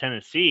to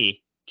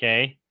Tennessee,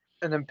 okay?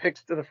 And then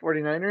picks to the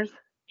 49ers?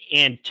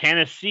 And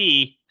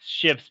Tennessee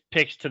ships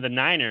picks to the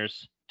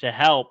Niners to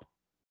help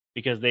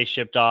because they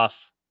shipped off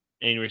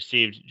and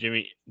received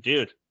Jimmy.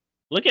 Dude,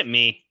 look at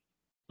me.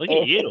 Look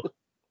at you.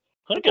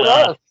 Look at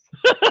us.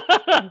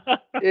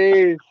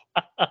 Jeez.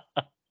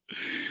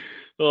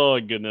 Oh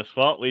goodness.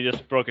 Well, we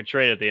just broke a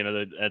trade at the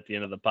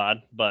end of the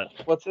pod, but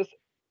what's this?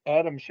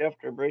 Adam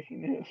Schefter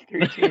breaking news.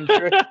 3-team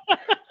trade.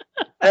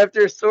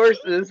 After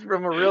sources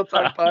from a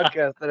real-time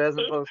podcast that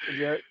hasn't posted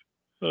yet.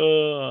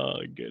 Oh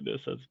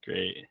goodness, that's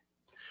great.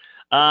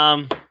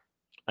 I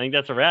think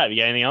that's a wrap. You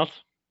got anything else?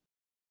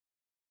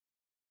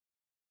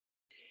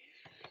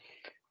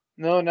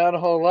 No, not a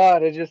whole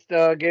lot. I just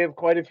gave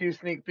quite a few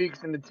sneak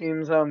peeks into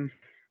teams I'm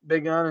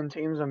big on and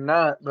teams I'm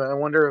not, but I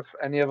wonder if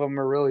any of them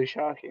are really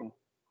shocking.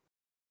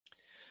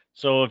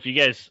 So if you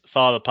guys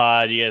follow the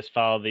pod, you guys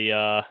follow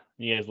the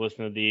you guys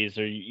listen to these,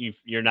 or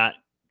you're not,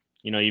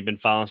 you've been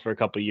following us for a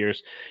couple of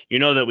years, you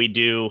know that we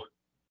do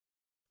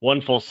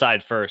one full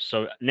side first.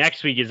 So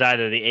next week is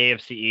either the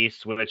AFC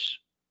East, which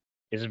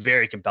is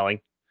very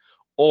compelling,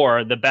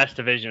 or the best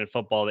division in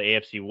football, the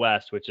AFC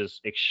West, which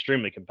is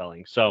extremely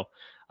compelling. So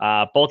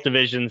both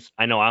divisions,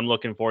 I know I'm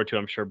looking forward to.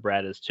 I'm sure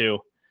Brad is too.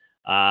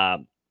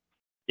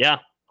 Yeah,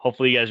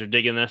 hopefully you guys are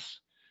digging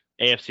this.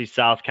 AFC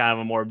South, kind of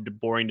a more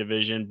boring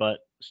division, but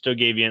still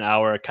gave you an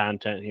hour of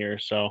content here.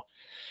 So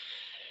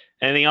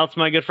anything else,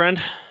 my good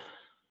friend?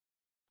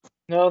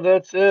 No,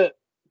 that's it.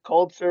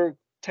 Colts are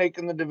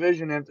taking the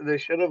division after they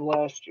should have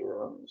last year.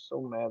 I was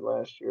so mad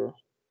last year.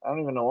 I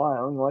don't even know why. I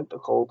don't even like the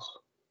Colts.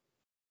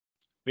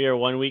 We are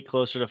 1 week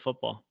closer to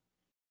football.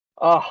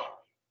 Oh,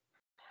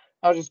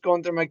 I was just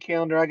going through my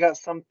calendar. I got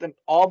something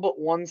all but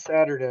one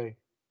Saturday.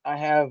 I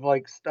have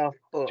like stuff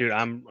booked. Dude,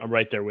 I'm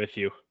right there with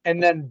you.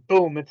 And then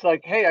boom, it's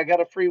like, hey, I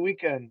got a free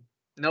weekend.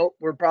 Nope,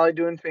 we're probably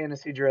doing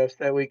fantasy drafts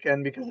that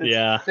weekend because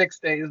it's 6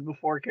 days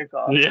before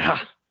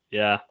kickoff.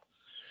 Yeah.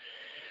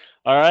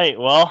 All right,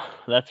 well,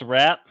 that's a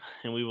wrap,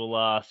 and we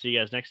will see you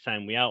guys next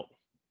time. We out.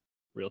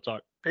 Real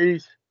talk.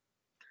 Peace.